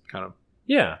just kind of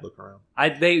yeah. looking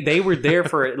around. They were there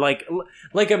for it. Like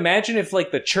imagine if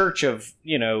like the church of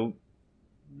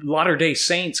Latter-day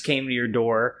Saints came to your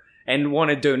door and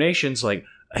wanted donations. Like,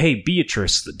 hey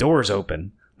Beatrice, the door's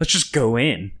open. Let's just go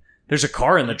in. There's a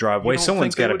car in the driveway. You don't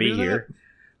Someone's think they got to would be do that? here.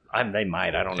 They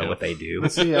might. I don't know Yeah. what they do.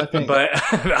 But see, I think But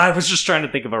I was just trying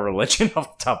to think of a religion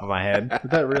off the top of my head. but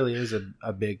that really is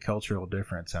a big cultural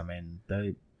difference. I mean,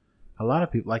 a lot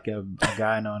of people, like a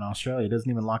guy I know in Australia, doesn't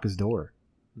even lock his door.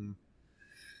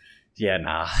 Yeah,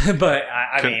 nah. But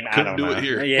I mean, I Couldn't don't do know. it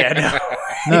here. Yeah,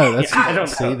 no. No, that's I don't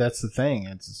see, know. that's the thing.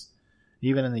 It's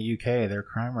even in the UK, their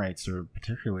crime rates are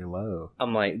particularly low.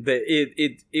 I'm like,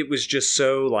 it was just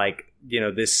so like,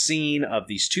 this scene of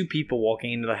these 2 people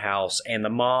walking into the house and the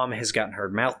mom has gotten her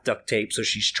mouth duct taped, so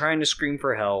she's trying to scream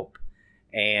for help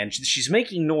and she's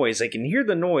making noise. They can hear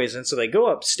the noise, and so they go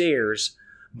upstairs.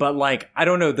 But like, I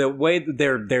don't know, the way that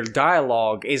their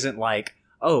dialogue isn't like,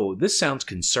 oh, this sounds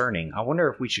concerning. I wonder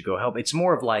if we should go help. It's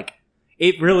more of like,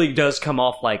 it really does come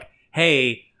off like,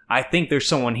 hey, I think there's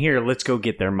someone here. Let's go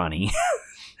get their money.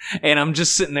 And I'm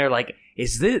just sitting there like,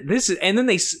 is this? And then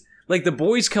like the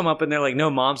boys come up and they're like, no,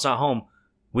 mom's not home.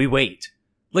 We wait.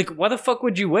 Like, why the fuck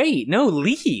would you wait? No,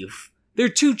 leave. There are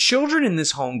 2 children in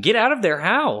this home. Get out of their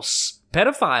house.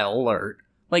 Pedophile alert.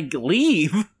 Like,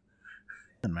 leave.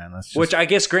 Man, that's just Which I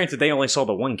guess, granted, they only saw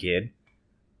the one kid.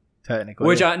 technically.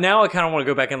 Which now I kind of want to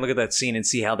go back and look at that scene and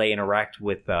see how they interact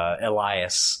with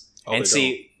Elias. Oh, and they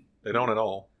see, They don't at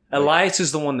all. Elias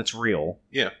is the one that's real.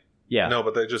 Yeah. Yeah. No,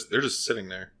 but they're just sitting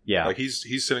there. Yeah. Like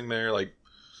he's sitting there like,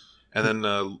 and then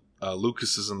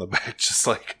Lucas is in the back, just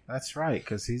like That's right,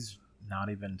 because he's not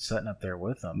even sitting up there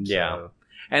with them. Yeah. So.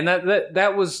 And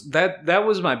that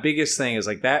was my biggest thing, is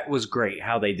like, that was great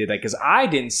how they did that, because I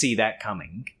didn't see that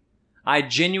coming. I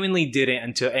genuinely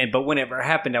didn't but whenever it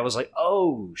happened, I was like,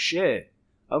 oh shit,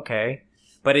 okay.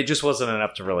 But it just wasn't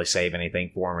enough to really save anything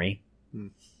for me.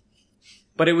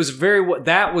 But it was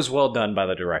that was well done by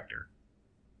the director.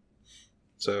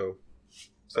 so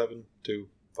 7, 2,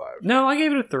 5. No, I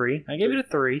gave it a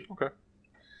 3. Okay.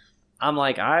 I'm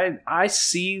like, I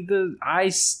see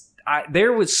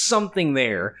there was something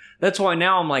there. That's why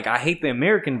now I'm like, I hate the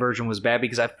American version was bad,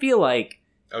 because I feel like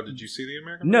Oh, did you see the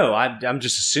American? No, I'm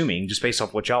just assuming, just based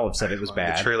off what y'all have said, it was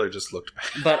bad. The trailer just looked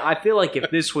bad. But I feel like if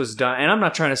this was done, and I'm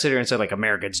not trying to sit here and say like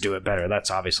Americans do it better.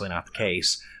 That's obviously not the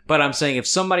case. But I'm saying if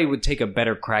somebody would take a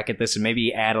better crack at this and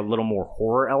maybe add a little more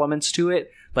horror elements to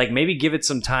it, like maybe give it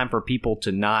some time for people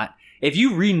to not. If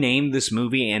you renamed this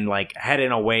movie and like had it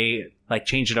in a way, like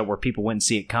changed it up where people wouldn't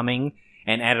see it coming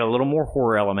and added a little more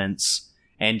horror elements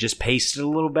and just paced it a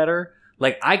little better.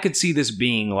 Like, I could see this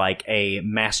being, like, a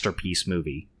masterpiece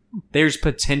movie. There's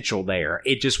potential there.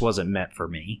 It just wasn't meant for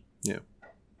me. Yeah.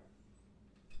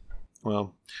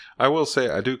 Well, I will say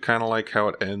I do kind of like how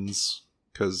it ends.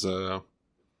 Because I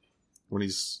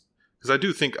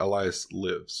do think Elias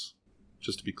lives.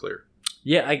 Just to be clear.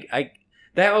 Yeah, I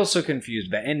that also confused.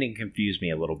 The ending confused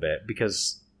me a little bit.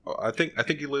 Because... I think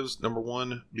he lives, number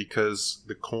one, because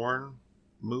the corn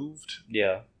moved.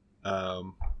 Yeah.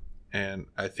 And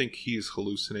I think he's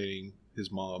hallucinating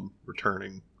his mom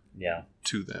returning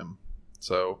to them.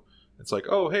 So it's like,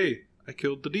 oh, hey, I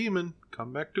killed the demon.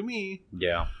 Come back to me.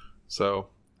 Yeah. So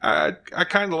I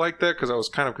kind of like that because I was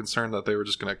kind of concerned that they were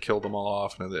just going to kill them all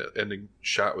off and the ending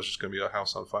shot was just going to be a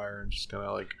house on fire and just going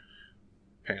to like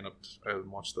pan up and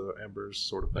watch the embers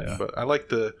sort of thing. Yeah. But I like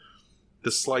the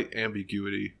slight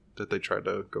ambiguity that they tried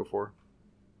to go for.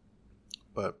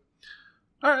 But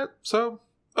all right, so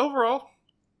overall,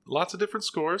 lots of different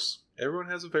scores. Everyone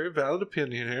has a very valid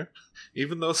opinion here,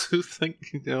 even those who think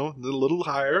a little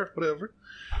higher, whatever.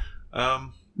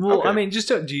 Well, okay. I mean,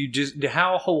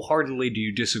 how wholeheartedly do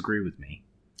you disagree with me?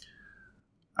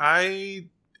 I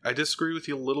disagree with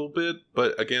you a little bit,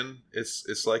 but again,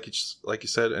 it's like you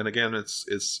said, and again,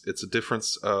 it's a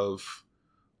difference of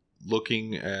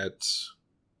looking at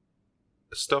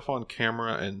stuff on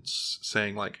camera and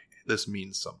saying like this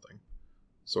means something,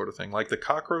 sort of thing. Like the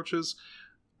cockroaches,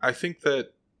 I think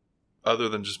that other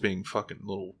than just being fucking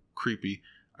little creepy,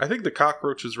 I think the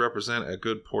cockroaches represent a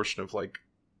good portion of like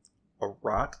a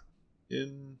rot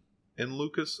in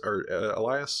Lucas or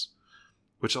Elias,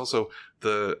 which also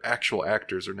the actual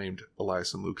actors are named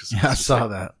Elias and Lucas. Yeah, I saw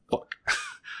that. Fuck.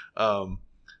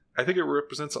 I think it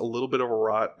represents a little bit of a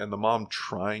rot and the mom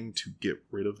trying to get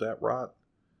rid of that rot.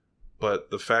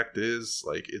 But the fact is,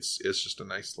 like, it's just a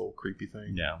nice little creepy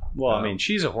thing. Yeah. Well, I mean,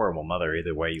 she's a horrible mother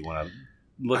either way you want to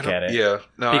look at it. Yeah.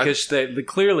 No, because the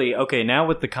clearly, okay, now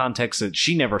with the context that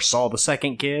she never saw the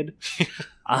second kid,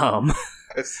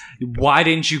 why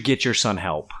didn't you get your son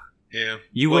help? Yeah.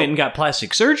 You went and got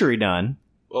plastic surgery done.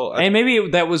 Well, and maybe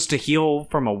that was to heal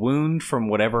from a wound from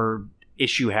whatever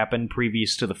issue happened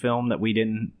previous to the film that we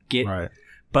didn't get. Right.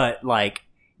 But, like,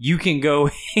 you can go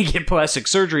and get plastic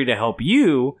surgery to help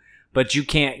you, but you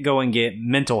can't go and get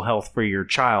mental health for your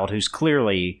child who's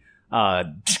clearly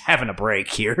having a break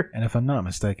here. And if I'm not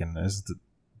mistaken,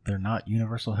 they're not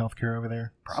universal health care over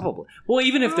there? Probably. Well,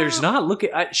 even if there's not, look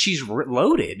at she's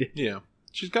loaded. Yeah.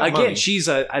 She's got money. She's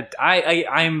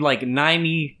I'm like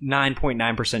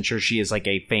 99.9% sure she is like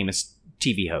a famous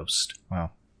TV host.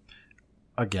 Wow.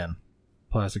 Again,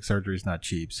 plastic surgery is not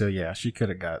cheap. So yeah, she could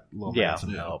have got a little bit of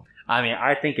some help. I mean,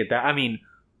 I think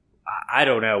I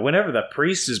don't know. Whenever the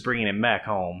priest is bringing him back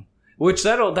home, which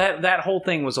that whole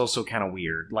thing was also kind of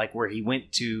weird. Like where he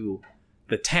went to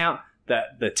the town,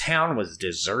 the town was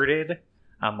deserted.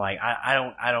 I'm like, I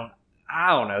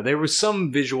don't know. There was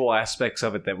some visual aspects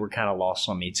of it that were kind of lost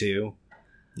on me too.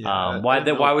 Yeah,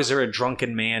 why was there a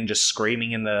drunken man just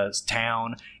screaming in the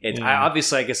town?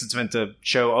 Obviously, I guess it's meant to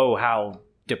show how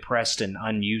depressed and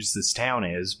unused this town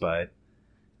is, but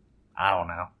I don't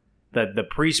know. The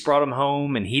priest brought him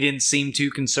home, and he didn't seem too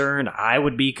concerned. I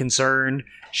would be concerned.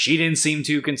 She didn't seem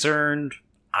too concerned.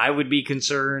 I would be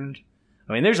concerned.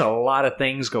 I mean, there's a lot of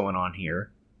things going on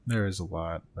here. There is a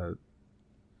lot, but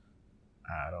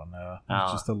I don't know.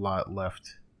 There's just a lot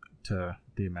left to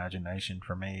the imagination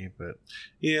for me. But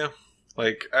yeah,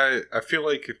 like I feel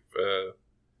like if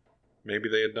maybe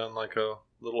they had done like a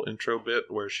little intro bit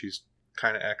where she's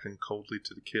kind of acting coldly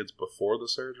to the kids before the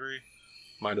surgery,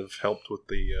 might have helped with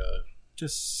the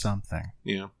just something.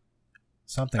 Yeah,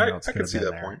 something else. I could see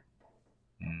that point.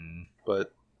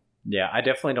 But yeah, I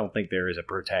definitely don't think there is a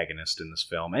protagonist in this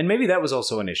film, and maybe that was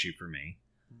also an issue for me.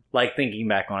 Like thinking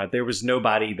back on it, there was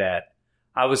nobody that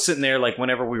I was sitting there like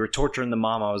whenever we were torturing the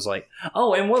mom, I was like,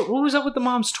 oh, and what was up with the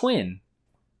mom's twin?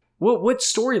 What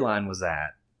storyline was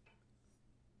that?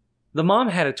 The mom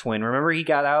had a twin. Remember, he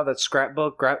got out of that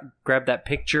scrapbook, grabbed that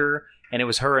picture, and it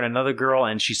was her and another girl,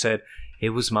 and she said, it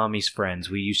was mommy's friends.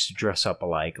 We used to dress up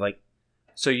alike. Like,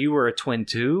 so you were a twin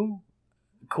too?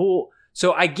 Cool.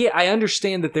 So I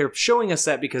understand that they're showing us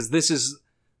that because this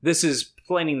is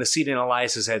planting the seed in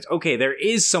Elias's head. Okay, there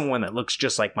is someone that looks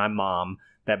just like my mom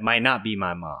that might not be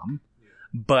my mom.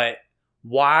 But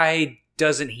Why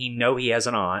doesn't he know he has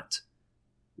an aunt?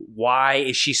 Why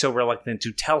is she so reluctant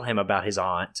to tell him about his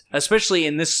aunt? Especially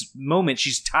in this moment,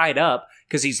 she's tied up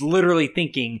because he's literally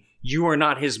thinking, you are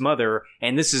not his mother,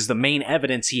 and this is the main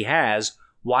evidence he has.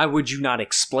 Why would you not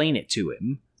explain it to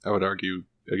him? I would argue,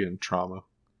 again, trauma.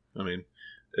 I mean,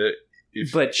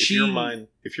 if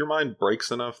your mind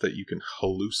breaks enough that you can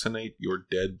hallucinate your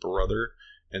dead brother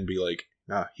and be like,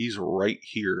 nah, he's right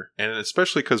here. And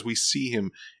especially because we see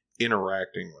him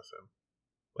interacting with him.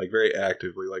 Like, very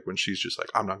actively, like when she's just like,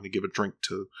 I'm not going to give a drink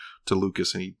to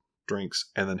Lucas, and he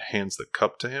drinks and then hands the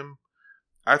cup to him.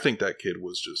 I think that kid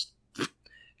was just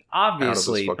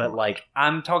obviously, but like,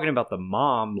 I'm talking about the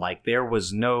mom. Like, there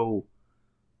was no,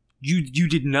 you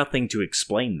did nothing to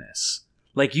explain this.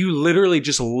 Like, you literally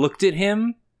just looked at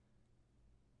him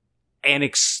and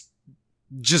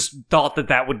just thought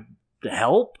that would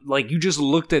help. Like, you just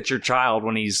looked at your child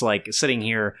when he's like sitting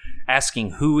here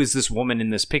asking, who is this woman in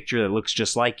this picture that looks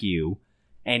just like you?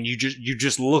 And you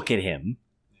just look at him.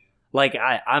 Like,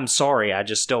 I'm sorry, I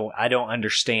don't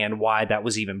understand why that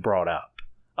was even brought up.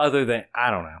 Other than,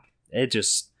 I don't know.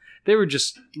 There were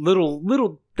just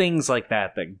little things like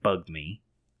that bugged me.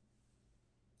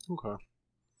 Okay.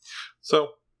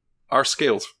 So, our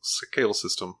scale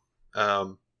system.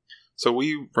 So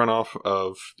we run off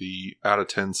of the out of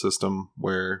 10 system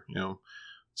where,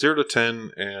 0 to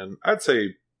 10, and I'd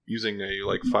say using a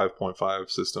like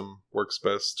 5.5 system works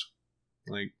best.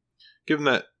 Like, given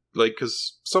that, like,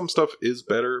 because some stuff is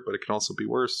better, but it can also be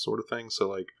worse, sort of thing. So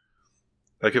like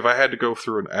if I had to go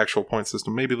through an actual point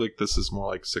system, maybe like this is more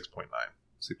like 6.9,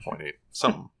 6.8,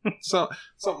 something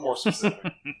more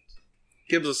specific.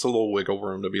 Gives us a little wiggle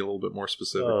room to be a little bit more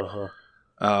specific.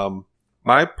 Uh-huh.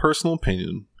 My personal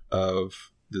opinion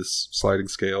of this sliding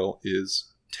scale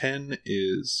is 10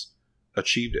 is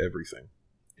achieved everything.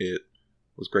 It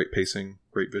was great pacing,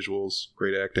 great visuals,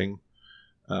 great acting,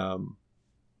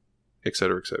 etc.,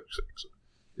 etc., etc.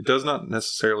 It does not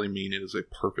necessarily mean it is a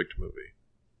perfect movie.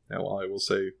 Now, while I will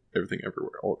say Everything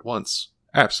Everywhere All at Once,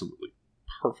 absolutely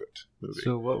perfect movie.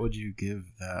 So what would you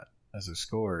give that as a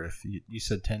score? If you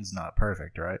said 10's not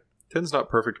perfect, right? 10's not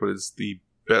perfect, but it's the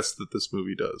best that this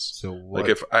movie does. So what? Like,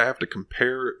 if I have to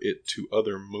compare it to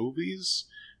other movies,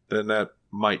 then that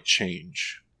might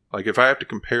change. Like, if I have to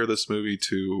compare this movie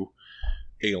to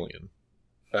Alien,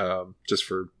 just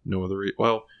for no other reason.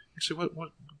 Well, actually, what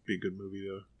would be a good movie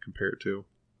to compare it to,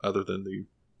 other than the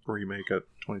remake at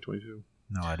 2022?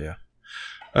 No idea.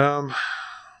 What's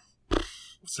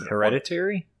that?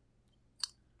 Hereditary?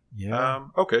 Yeah.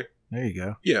 Okay. There you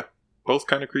go. Yeah. Both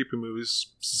kind of creepy movies,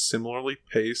 similarly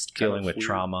paced. Dealing with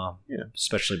trauma, yeah,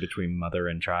 especially between mother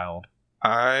and child.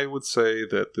 I would say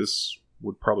that this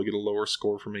would probably get a lower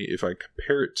score for me if I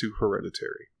compare it to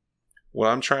Hereditary. What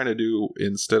I'm trying to do,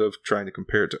 instead of trying to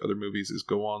compare it to other movies, is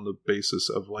go on the basis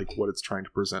of like what it's trying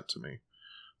to present to me.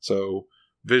 So,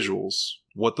 visuals,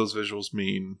 what those visuals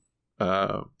mean,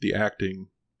 the acting,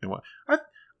 and what.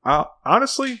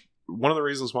 Honestly, one of the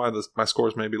reasons why my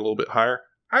scores may be a little bit higher,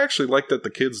 I actually like that the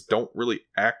kids don't really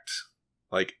act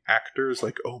like actors.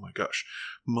 Like, oh my gosh,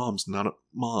 mom's not a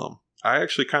mom. I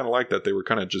actually kind of like that they were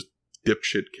kind of just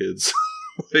dipshit kids.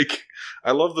 Like,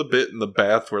 I love the bit in the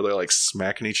bath where they're like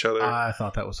smacking each other. I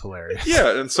thought that was hilarious.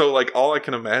 Yeah, and so like all I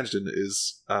can imagine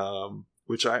is,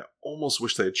 which I almost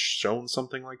wish they had shown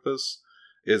something like this,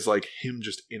 is like him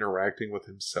just interacting with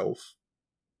himself.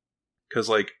 Because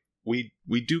like we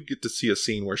do get to see a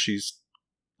scene where she's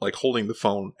like holding the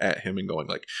phone at him and going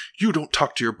like, you don't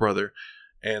talk to your brother.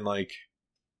 And like,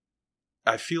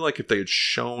 I feel like if they had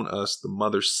shown us the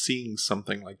mother seeing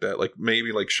something like that, like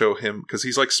maybe like show him, because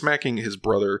he's like smacking his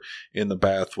brother in the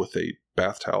bath with a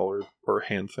bath towel or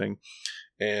hand thing.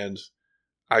 And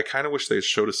I kind of wish they had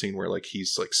showed a scene where like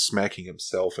he's like smacking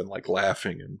himself and like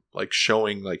laughing and like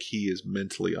showing like he is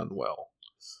mentally unwell.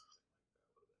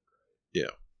 Yeah.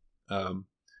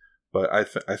 But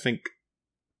I think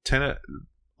 10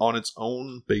 on its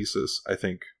own basis, I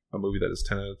think a movie that is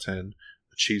 10 out of 10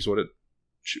 achieves what it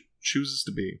chooses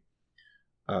to be.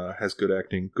 Has good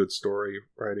acting, good story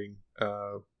writing,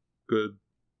 good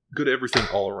everything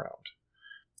all around.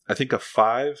 I think a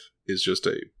 5 is just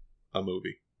a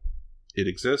movie. It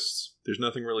exists. There's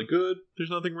nothing really good. There's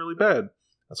nothing really bad.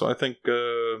 So I think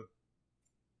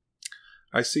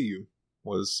I See You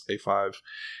was a 5.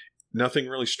 Nothing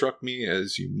really struck me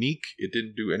as unique. It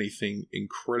didn't do anything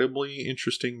incredibly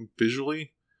interesting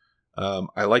visually.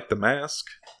 I like the mask.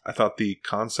 I thought the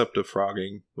concept of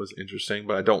frogging was interesting,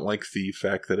 but I don't like the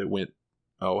fact that it went,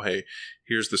 oh, hey,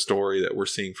 here's the story that we're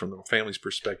seeing from the family's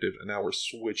perspective, and now we're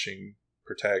switching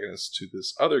protagonists to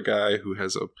this other guy who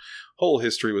has a whole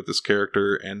history with this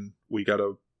character, and we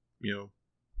gotta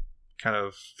kind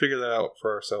of figure that out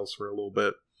for ourselves for a little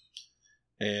bit.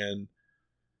 And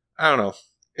I don't know.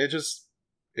 It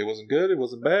wasn't good. It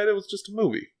wasn't bad. It was just a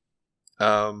movie.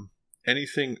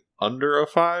 Anything under a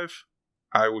 5,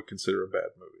 I would consider a bad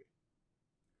movie.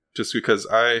 Just because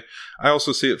I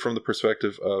also see it from the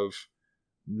perspective of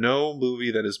no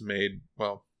movie that is made,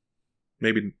 well,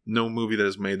 maybe no movie that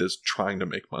is made that's trying to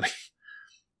make money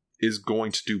is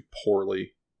going to do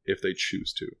poorly if they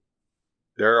choose to.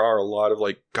 There are a lot of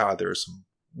there are some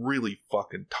really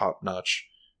fucking top-notch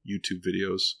YouTube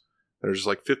videos that are just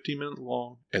 15 minutes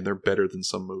long, and they're better than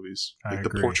some movies. I The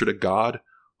agree. Portrait of God.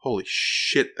 Holy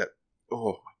shit,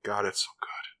 oh my god, it's so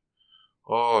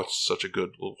good. Oh, it's such a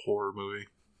good little horror movie.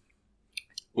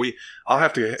 I'll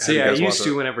have to have See, you I guys used watch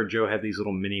to it. wnever Joe had these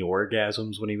little mini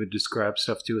orgasms when he would describe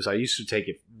stuff to us. I used to take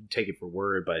it for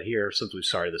word, but here, since we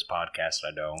started this podcast,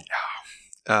 I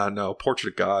don't. No,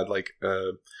 Portrait of God.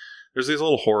 There's these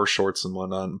little horror shorts and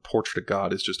whatnot, and Portrait of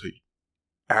God is just a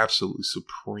absolutely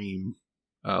supreme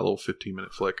little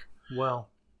 15-minute flick.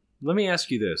 Well, let me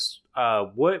ask you this.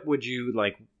 What would you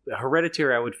like?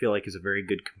 Hereditary, I would feel like is a very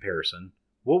good comparison.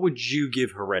 What would you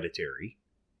give Hereditary?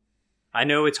 I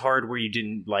know it's hard where you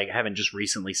didn't haven't just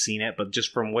recently seen it, but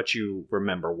just from what you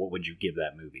remember, what would you give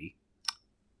that movie?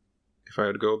 If I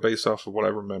had to go based off of what I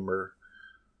remember,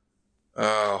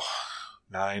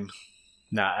 9.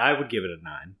 Nah, I would give it a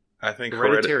 9. I think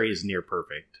Hereditary is near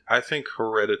perfect. I think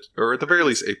or at the very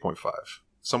least 8.5.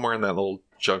 Somewhere in that little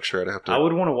juncture, I'd have to. I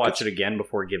would want to watch it again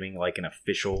before giving an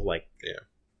official Yeah.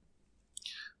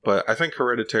 But I think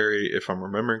Hereditary, if I'm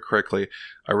remembering correctly,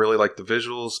 I really like the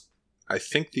visuals. I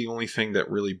think the only thing that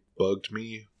really bugged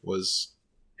me was,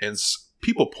 and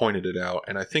people pointed it out,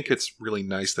 and I think it's really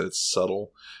nice that it's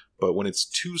subtle, but when it's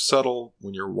too subtle,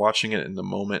 when you're watching it in the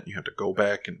moment, you have to go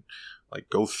back and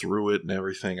go through it and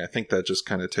everything. I think that just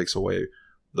kind of takes away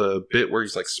the bit where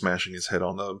he's smashing his head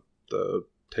on the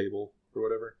table or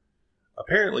whatever.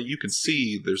 Apparently, you can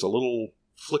see there's a little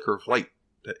flicker of light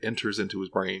that enters into his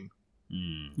brain.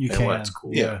 You And can. that's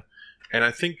cool. Yeah. And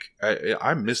I think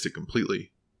I missed it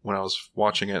completely when I was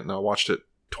watching it, and I watched it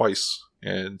twice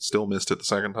and still missed it the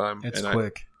second time. It's and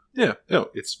quick.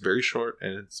 It's very short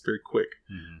and it's very quick.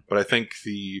 Mm-hmm. But I think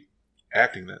the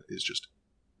acting that is just,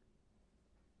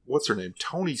 what's her name?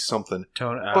 Tony something.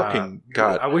 Tony, Fucking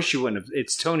God. I wish you wouldn't have.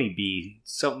 It's Tony B.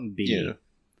 Something B. Yeah.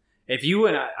 If you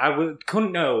and I would.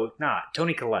 No, not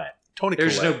Tony Collette. Tony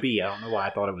There's Collette. no B. I don't know why I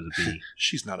thought it was a B.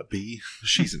 She's not a B.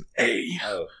 She's an A.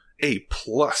 Oh. A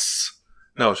plus.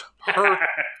 No,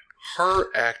 her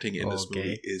acting in this Okay.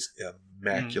 movie is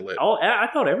immaculate. Oh, I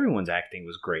thought everyone's acting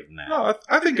was great in that. No,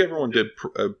 I think everyone did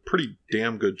a pretty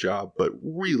damn good job, but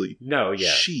really, No, yeah.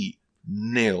 she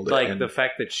nailed it. The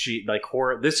fact that she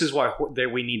horror. This is why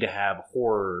we need to have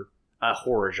a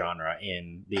horror genre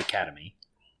in the Academy.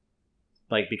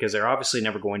 Because they're obviously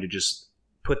never going to just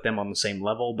put them on the same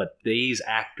level, but these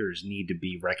actors need to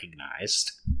be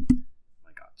recognized. Oh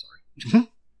my God,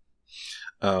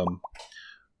 sorry.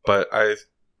 But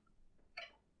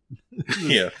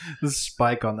yeah, The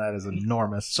spike on that is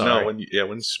enormous. Sorry. no, when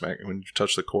you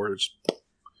touch the cord, it's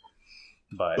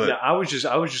But But- no, I was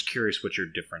just curious what your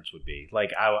difference would be.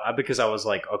 Because I was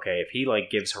like, okay, if he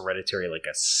gives Hereditary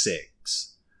a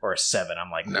 6 or a 7,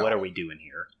 I'm like, No. what are we doing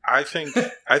here? I think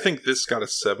this got a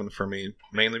 7 for me,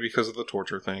 mainly because of the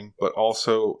torture thing, but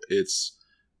also it's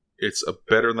a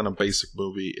better than a basic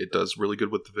movie. It does really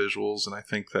good with the visuals, and I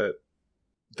think that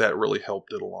really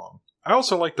helped it along. I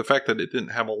also like the fact that it didn't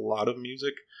have a lot of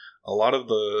music. A lot of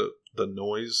the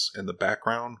noise in the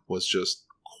background was just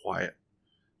quiet.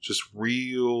 Just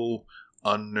real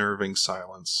unnerving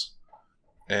silence.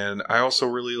 And I also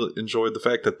really enjoyed the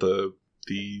fact that the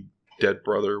dead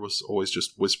brother was always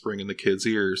just whispering in the kid's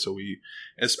ear.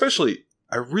 Especially,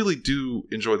 I really do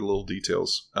enjoy the little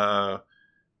details.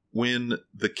 When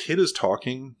the kid is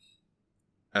talking,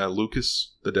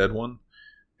 Lucas, the dead one,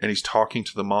 and he's talking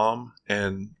to the mom,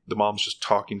 and the mom's just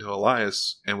talking to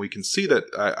Elias, and we can see that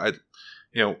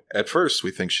at first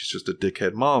we think she's just a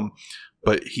dickhead mom,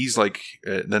 but he's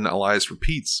then Elias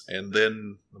repeats, and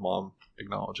then the mom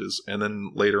acknowledges, and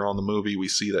then later on in the movie we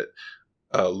see that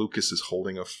Lucas is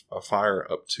holding a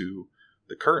fire up to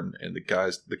the curtain, and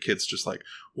the kid's just like,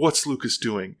 "What's Lucas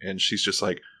doing?" And she's just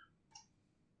like,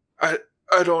 I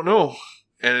don't know.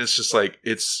 And it's just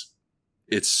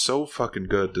it's so fucking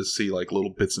good to see little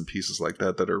bits and pieces like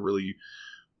that are really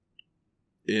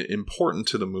important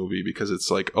to the movie, because it's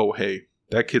oh, hey,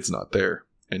 that kid's not there,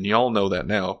 and y'all know that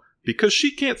now because she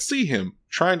can't see him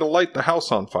trying to light the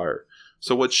house on fire.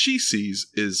 So what she sees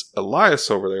is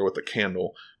Elias over there with a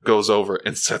candle, goes over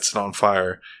and sets it on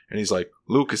fire, and he's like,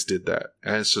 Lucas did that.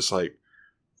 And it's just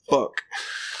fuck.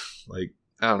 Like,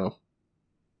 I don't know.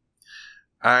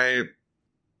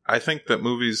 I think that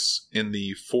movies in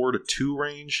the 4 to 2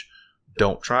 range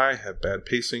don't try, have bad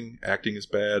pacing, acting is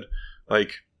bad.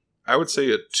 Like, I would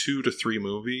say a 2 to 3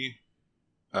 movie,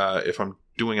 if I'm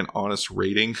doing an honest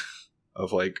rating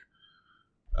of like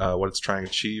what it's trying to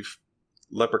achieve,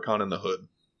 Leprechaun in the Hood.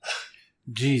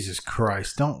 Jesus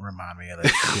Christ, don't remind me of that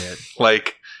shit.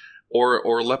 Like,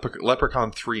 or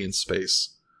Leprechaun 3 in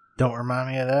space. Don't remind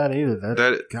me of that either.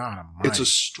 That God almighty. It's a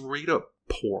straight up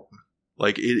porn.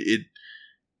 Like,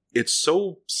 it's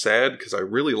so sad because I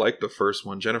really like the first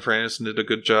one. Jennifer Aniston did a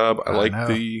good job. I like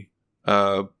the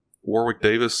Warwick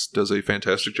Davis does a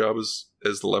fantastic job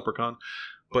as the Leprechaun.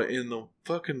 But in the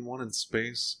fucking one in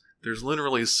space, there's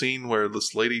literally a scene where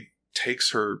this lady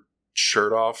takes her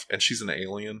shirt off and she's an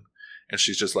alien. And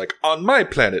she's just like, on my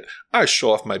planet, I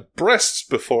show off my breasts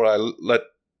before I let,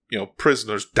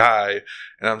 prisoners die.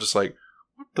 And I'm just like,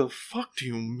 what the fuck do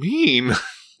you mean?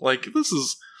 Like, this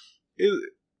is...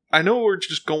 I know we're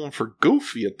just going for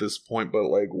goofy at this point, but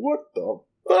like, what the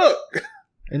fuck?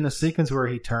 In the sequence where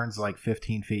he turns like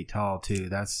 15 feet tall, too,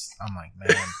 I'm like,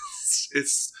 man.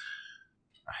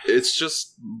 It's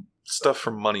just stuff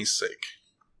for money's sake.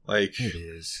 Like, it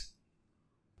is.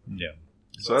 Yeah.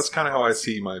 So that's kind of how I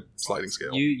see my sliding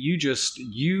scale.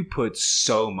 You put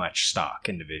so much stock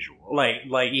into visual.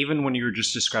 Like even when you were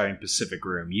just describing Pacific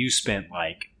Rim, you spent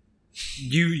like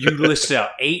you listed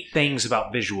out 8 things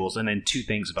about visuals and then 2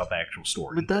 things about the actual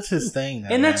story. But that's his thing,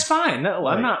 and that's fine. No,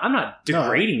 I'm not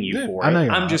degrading you for it.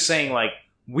 I'm just saying like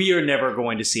we are never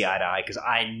going to see eye to eye because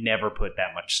I never put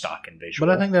that much stock in visual.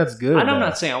 But I think that's good. And I'm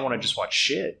not saying I want to just watch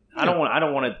shit. Yeah. I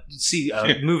don't want to see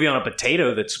a movie on a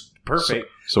potato that's perfect.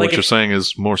 So like what you're saying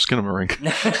is more Skinamarink.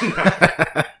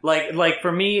 like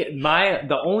for me,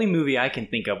 the only movie I can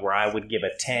think of where I would give a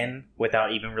 10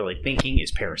 without even really thinking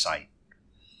is Parasite.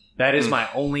 That is my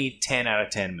only 10 out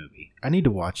of 10 movie. I need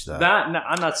to watch that.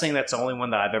 I'm not saying that's the only one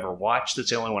that I've ever watched.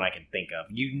 That's the only one I can think of.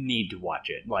 You need to watch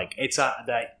it. Like, it's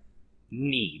that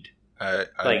need. I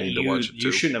need to watch it too.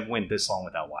 You shouldn't have went this long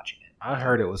without watching it. I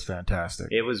heard it was fantastic.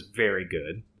 It was very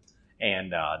good.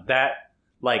 And that,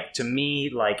 like, to me,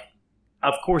 like,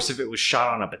 of course, if it was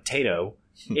shot on a potato,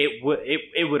 it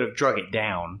would have drug it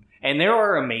down. And there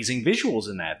are amazing visuals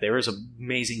in that. There is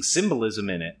amazing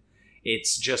symbolism in it.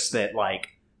 It's just that, like,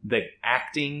 the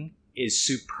acting is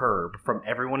superb from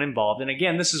everyone involved. And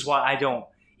again, this is why I don't,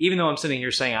 even though I'm sitting here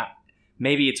saying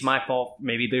maybe it's my fault,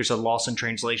 maybe there's a loss in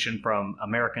translation from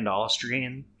American to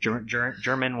Austrian,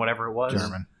 German, whatever it was.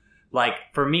 German. Like,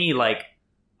 for me, like,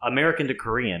 American to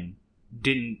Korean,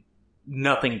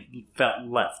 nothing felt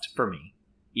left for me.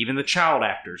 Even the child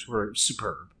actors were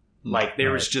superb. Like,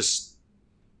 there was just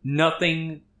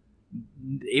nothing,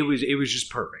 it was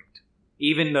just perfect.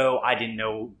 Even though I didn't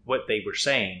know what they were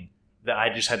saying, that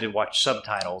I just had to watch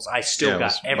subtitles, I still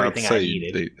got everything I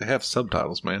needed. They have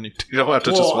subtitles, man. You don't have to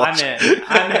just watch.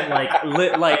 I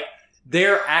meant like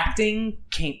their acting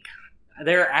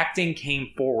came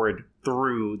forward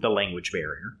through the language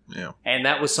barrier. Yeah, and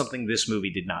that was something this movie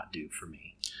did not do for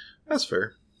me. That's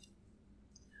fair.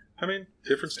 I mean,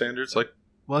 different standards. Like,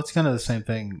 well, it's kind of the same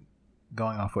thing.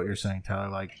 Going off what you're saying, Tyler.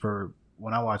 Like for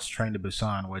when I watched Train to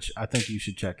Busan, which I think you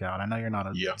should check out. I know you're not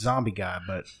a zombie guy,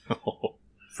 but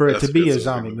for it to be a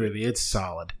zombie movie, it's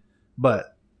solid.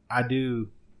 But I do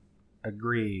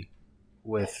agree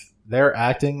with their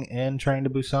acting in Train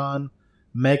to Busan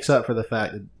makes up for the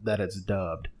fact that it's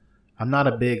dubbed. I'm not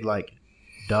a big like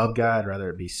dub guy. I'd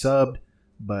rather it be subbed.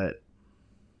 But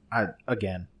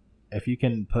if you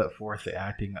can put forth the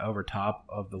acting over top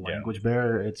of the language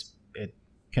barrier, it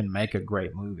can make a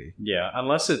great movie. Yeah,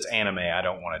 unless it's anime, I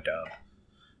don't want to dub.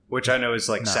 Which I know is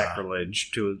like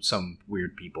sacrilege to some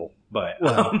weird people. But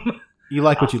you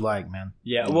like what you like, man.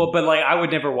 Yeah, well, but like I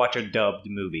would never watch a dubbed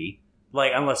movie.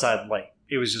 Like unless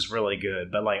it was just really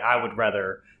good. But like I would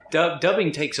rather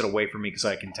dubbing takes it away from me because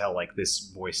I can tell like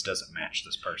this voice doesn't match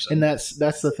this person. And that's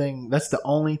the thing. That's the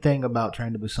only thing about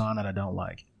Train to Busan that I don't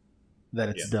like. That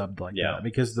it's dubbed like that.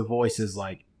 Because the voice is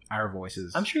like our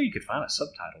voices. I'm sure you could find a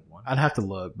subtitled one. I'd have to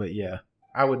look, but yeah.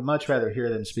 I would much rather hear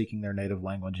them speaking their native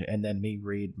language and then me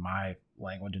read my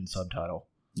language and subtitle.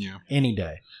 Yeah. Any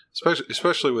day.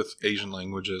 Especially with Asian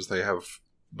languages, they have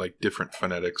like different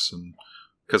phonetics, and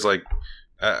because like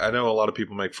I know a lot of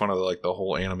people make fun of like the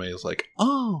whole anime is like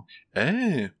oh.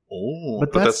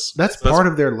 But that's part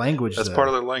of their language. That's part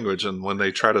of their language, and when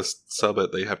they try to sub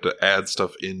it, they have to add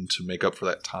stuff in to make up for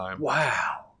that time.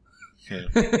 Wow. Yeah.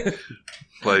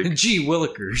 Like gee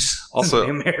willikers. Also, the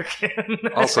American.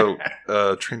 Also,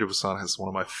 Train to Busan has one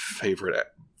of my favorite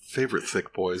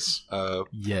thick boys.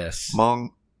 Yes.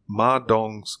 Ma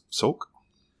Dong Sok.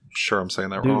 sure I'm saying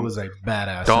that Dude wrong. was a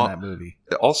badass Don- in that movie.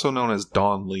 Also known as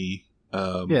Don Lee.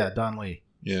 Yeah, Don Lee.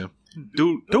 Yeah.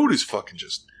 Dude is fucking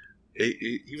just...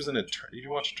 He was in... Did you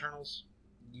watch Eternals?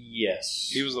 Yes.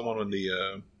 He was the one with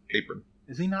the apron.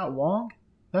 Is he not Wong?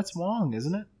 That's Wong,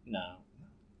 isn't it? No.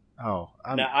 Oh,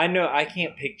 No, I know. I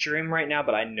can't picture him right now,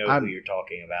 but I know who you're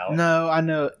talking about. No, I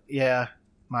know. Yeah,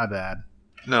 my bad.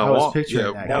 No, I was Wong,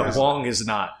 picturing that guy. Wong is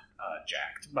not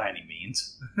jacked by any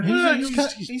means.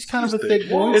 He's kind of a thick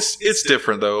boy. It's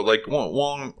different though. Like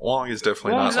Wong is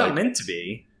definitely Wong's not not like meant to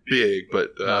be. big,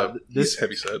 but this he's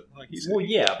heavy set. Like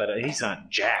Yeah, but he's not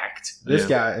jacked. This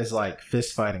guy is like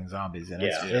fist fighting zombies, and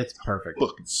it's perfect.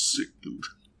 Fucking sick, dude.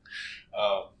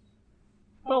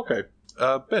 Okay,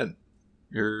 Ben,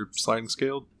 your sliding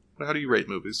scale. How do you rate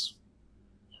movies?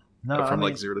 No, From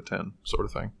like 0 to 10, sort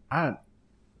of thing. I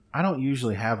don't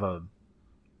usually have a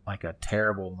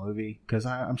terrible movie because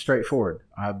I'm straightforward.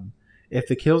 If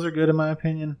the kills are good, in my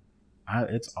opinion,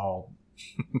 it's all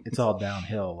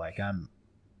downhill. Like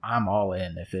I'm all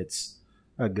in if it's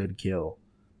a good kill,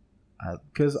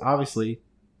 because obviously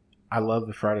I love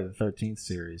the Friday the 13th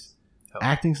series.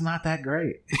 Acting's not that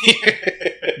great,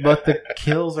 but the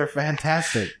kills are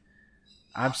fantastic.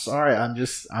 I'm sorry,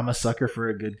 I'm a sucker for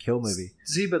a good kill movie.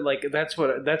 See, but like that's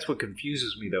what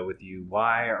confuses me though with you.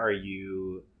 Why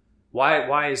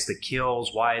is the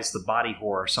kills, why is the body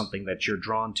horror something that you're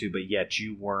drawn to, but yet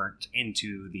you weren't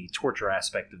into the torture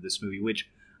aspect of this movie, which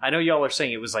I know y'all are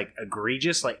saying it was like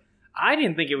egregious. Like I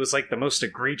didn't think it was like the most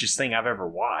egregious thing I've ever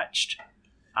watched.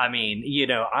 I mean,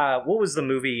 what was the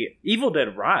movie? Evil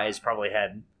Dead Rise probably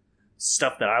had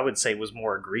stuff that I would say was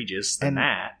more egregious than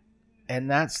that. And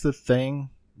that's the thing,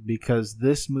 because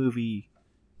this movie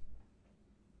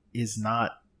is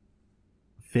not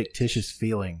fictitious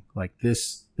feeling. Like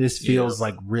this feels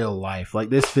like real life. Like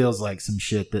this feels like some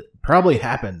shit that probably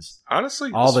happens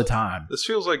Honestly, all the time. This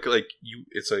feels like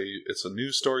it's a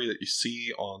news story that you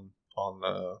see on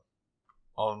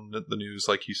the news.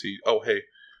 Like you see, oh hey,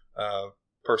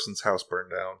 person's house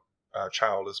burned down,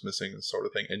 child is missing, and sort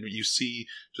of thing, and you see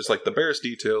just like the barest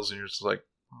details, and you're just like,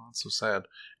 oh, that's so sad.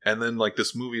 And then like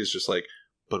this movie is just like,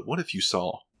 but what if you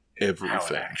saw everything? How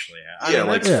it actually happened. I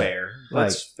mean, that's fair.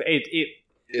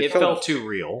 It felt too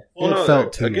real. Well, it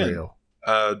felt too real.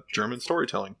 German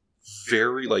storytelling,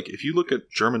 very like if you look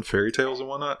at German fairy tales and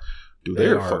whatnot, dude,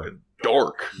 they're fucking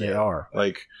dark. They are.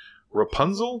 Like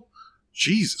Rapunzel,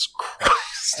 Jesus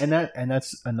Christ. And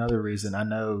that's another reason I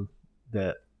know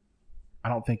that I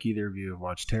don't think either of you have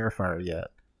watched Terrifier yet,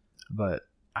 but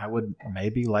I would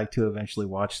maybe like to eventually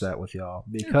watch that with y'all,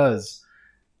 because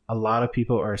a lot of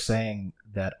people are saying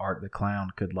that Art the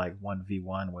Clown could like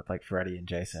 1v1 with like Freddy and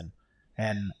Jason.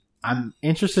 And I'm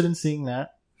interested in seeing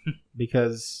that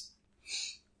because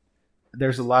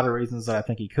there's a lot of reasons that I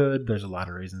think he could. There's a lot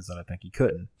of reasons that I think he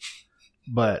couldn't.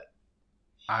 But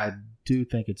I do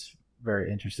think it's very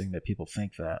interesting that people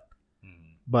think that.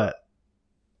 But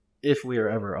if we are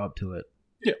ever up to it,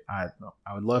 yeah, I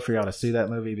would love for y'all to see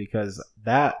that movie, because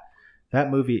that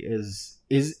movie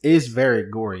is very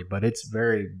gory, but it's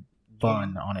very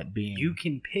fun on it being. You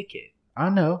can pick it. I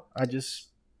know.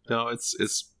 No,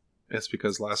 it's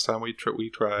because last time we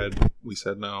tried, we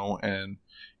said no, and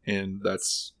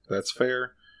that's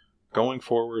fair. Going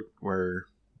forward,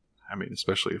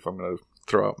 especially if I'm going to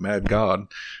throw out Mad God,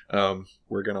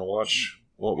 we're going to watch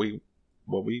what we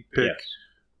pick.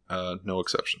 Yes. No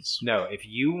exceptions. No, if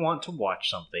you want to watch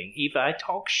something, if I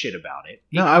talk shit about it,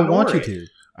 no, I want you to.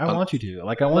 I want you to.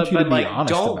 Like, I want you to be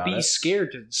honest about it. Don't be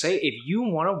scared to say, if you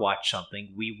want to watch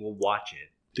something, we will watch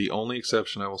it. The only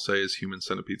exception I will say is Human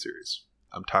Centipede series.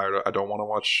 I'm tired. I don't want to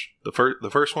watch the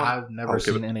first one. I've never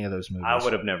seen any of those movies. I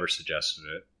would have never suggested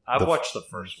it. I've watched the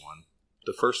first one.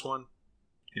 The first one,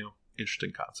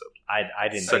 interesting concept. I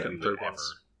didn't think we would ever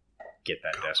get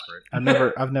that desperate.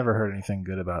 I've never heard anything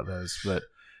good about those, but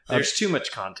there's too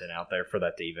much content out there for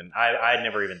that to even. I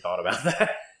never even thought about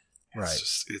that. Right.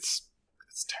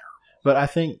 It's terrible. But I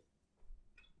think,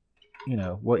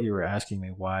 what you were asking me,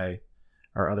 why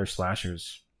are other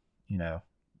slashers,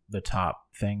 the top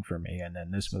thing for me, and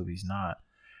then this movie's not.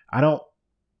 I don't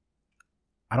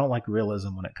like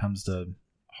realism when it comes to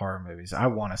horror movies. I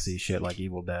want to see shit like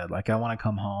Evil Dead. Like, I want to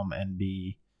come home and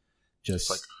be just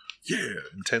like,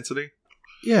 intensity.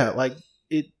 Yeah, like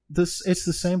it's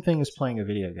the same thing as playing a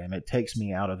video game. It takes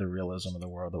me out of the realism of the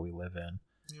world that we live in.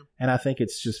 Yeah. And I think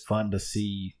it's just fun to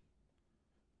see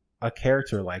a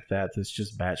character like that that's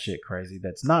just batshit crazy,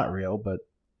 that's not real, but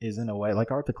is in a way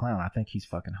like Art the Clown. I think he's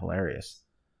fucking hilarious.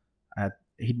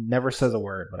 He never says a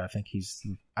word, but I think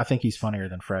he's funnier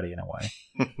than Freddy in a way.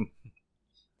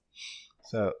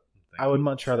 So I would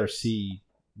much rather see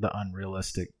the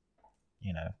unrealistic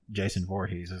Jason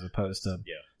Voorhees as opposed to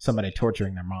somebody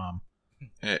torturing their mom.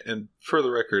 And for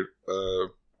the record,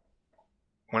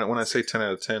 when I say 10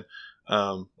 out of 10,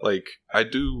 I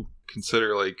do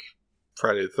consider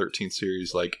Friday the 13th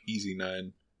series easy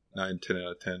 9, 10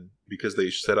 out of 10 because they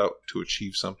set out to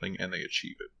achieve something and they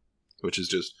achieve it, which is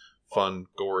just fun,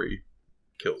 gory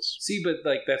kills. See, but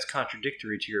that's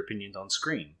contradictory to your opinions on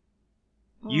Scream.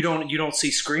 You don't see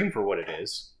Scream for what it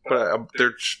is. But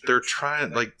they're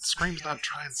trying, Scream's not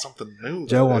trying something new.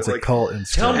 Joe wants a cult in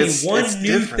Tell me Scream. one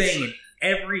new thing in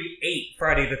every 8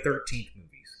 Friday the 13th movies.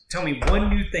 Tell me one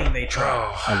new thing they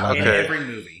try in every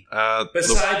movie.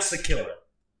 Besides the killer.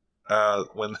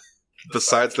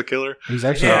 Besides the killer? He's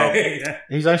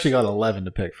actually got 11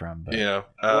 to pick from. But. Yeah.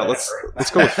 Let's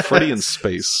go with Freddy in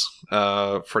Space.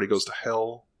 Freddy Goes to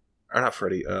Hell. Or not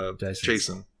Freddy,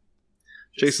 Jason.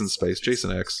 Jason Space, Jason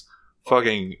X.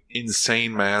 Fucking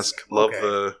insane mask. Love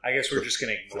the. I guess we're just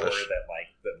gonna ignore that.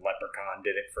 The Leprechaun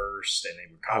did it first, and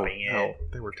they were copying it. No,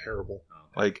 they were terrible.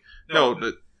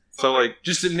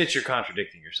 Just admit you're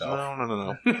contradicting yourself.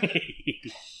 No.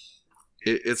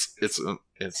 It's an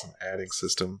adding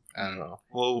system. I don't know.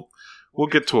 We'll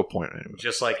get to a point anyway.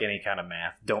 Just like any kind of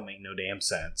math, don't make no damn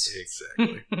sense.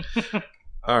 Exactly.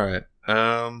 All right.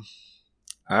 All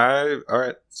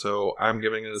right. So I'm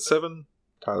giving it a 7.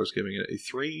 Tyler's giving it a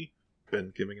 3.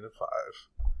 Ben giving it a 5.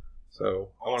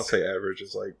 So I want to say average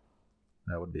is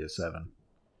that would be a 7.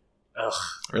 Ugh.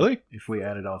 Really? If we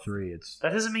added all 3,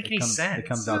 that doesn't make any sense. It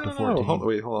comes out to 14.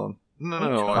 Hold on.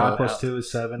 No. 5 plus 2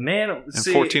 is 7. Man, and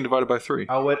 14 divided by 3.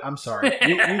 Oh, wait, I'm sorry.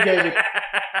 You gave it.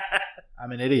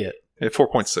 I'm an idiot.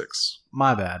 4.6.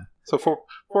 My bad. So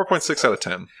 4.6 out of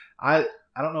 10. I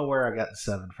don't know where I got the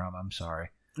 7 from. I'm sorry.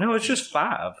 No, it's just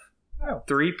 5.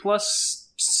 3 plus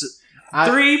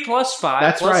 3 plus 5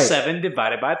 that's plus right. 7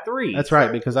 divided by 3. That's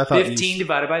right, because I thought 15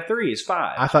 divided by 3 is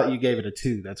 5. I thought you gave it a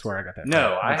 2. That's where I got that from.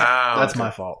 No, that's my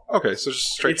fault. Okay, so just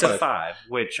straight it's 5. It's a 5,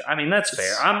 which, that's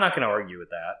fair. I'm not going to argue with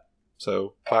that.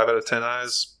 So 5 out of 10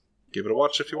 eyes. Give it a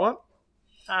watch if you want.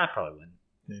 I probably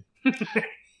wouldn't. Yeah.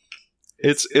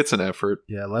 It's an effort.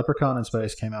 Yeah, Leprechaun in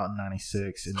Space came out in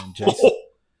 96, and then Jason... Oh,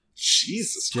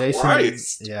 Jesus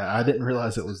Christ. Yeah, I didn't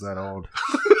realize it was that old.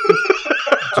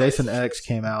 Jason X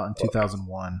came out in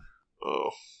 2001.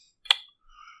 Oh.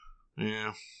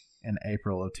 Yeah. In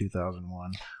April of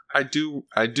 2001. I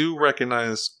do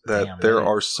recognize that there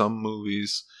are some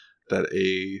movies that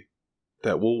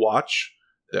we'll watch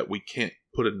that we can't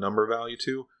put a number value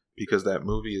to because that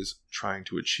movie is trying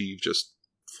to achieve just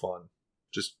fun.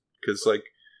 Just because,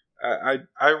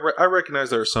 I recognize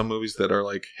there are some movies that are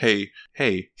hey,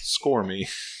 score me.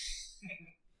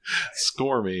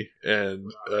 Score me.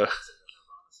 And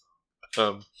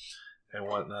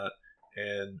whatnot.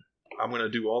 And I'm going to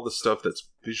do all the stuff that's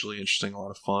visually interesting, a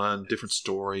lot of fun, different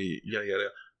story, yada, yada.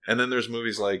 And then there's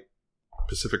movies like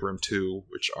Pacific Rim 2,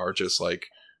 which are just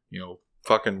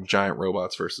fucking giant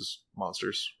robots versus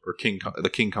monsters. Or the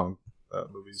King Kong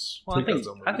movies. Well,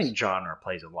 I think genre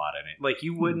plays a lot in it.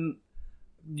 You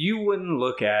wouldn't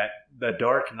look at The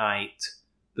Dark Knight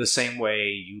the same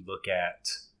way you look at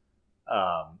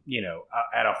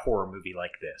at a horror movie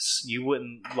like this. You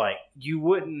wouldn't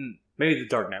maybe The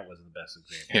Dark Knight wasn't the best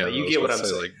example. Yeah, but you get what I'm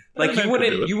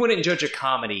saying. You wouldn't judge a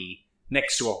comedy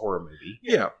next to a horror movie.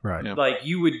 Yeah. Right. Yeah.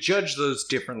 You would judge those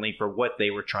differently for what they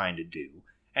were trying to do.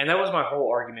 And that was my whole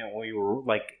argument when we were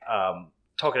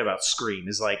talking about Scream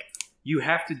is you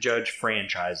have to judge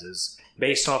franchises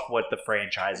based off what the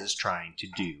franchise is trying to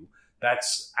do.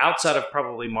 That's outside of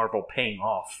probably Marvel paying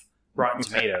off Rotten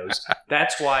Tomatoes.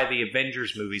 That's why the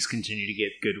Avengers movies continue to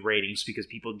get good ratings because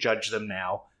people judge them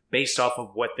now based off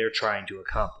of what they're trying to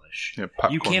accomplish. Yeah,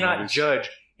 you cannot judge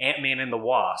Ant-Man and the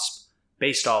Wasp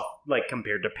based off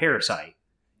compared to Parasite.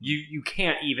 You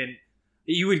can't even.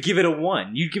 You would give it a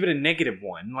 1. You'd give it a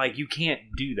 -1. You can't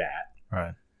do that.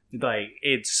 Right.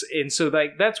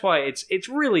 That's why it's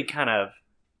really kind of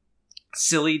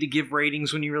silly to give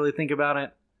ratings when you really think about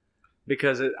it,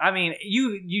 because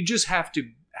you just have to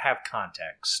have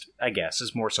context. I guess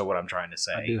is more so what I'm trying to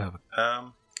say. I do have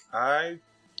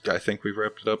I think we've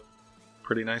wrapped it up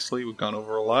pretty nicely. We've gone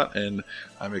over a lot, and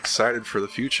I'm excited for the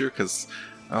future because.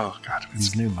 Oh God!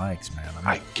 These new mics, man.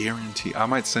 I guarantee I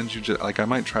might send you. I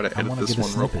might try to edit this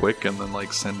one real quick and then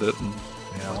send it and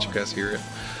let you guys hear it.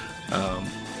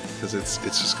 Because it's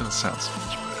just gonna sound so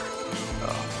much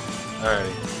better.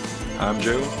 Alright, I'm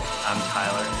Joe. I'm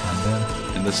Tyler. I'm Ben.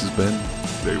 And this has been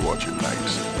They Watch Your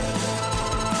Night.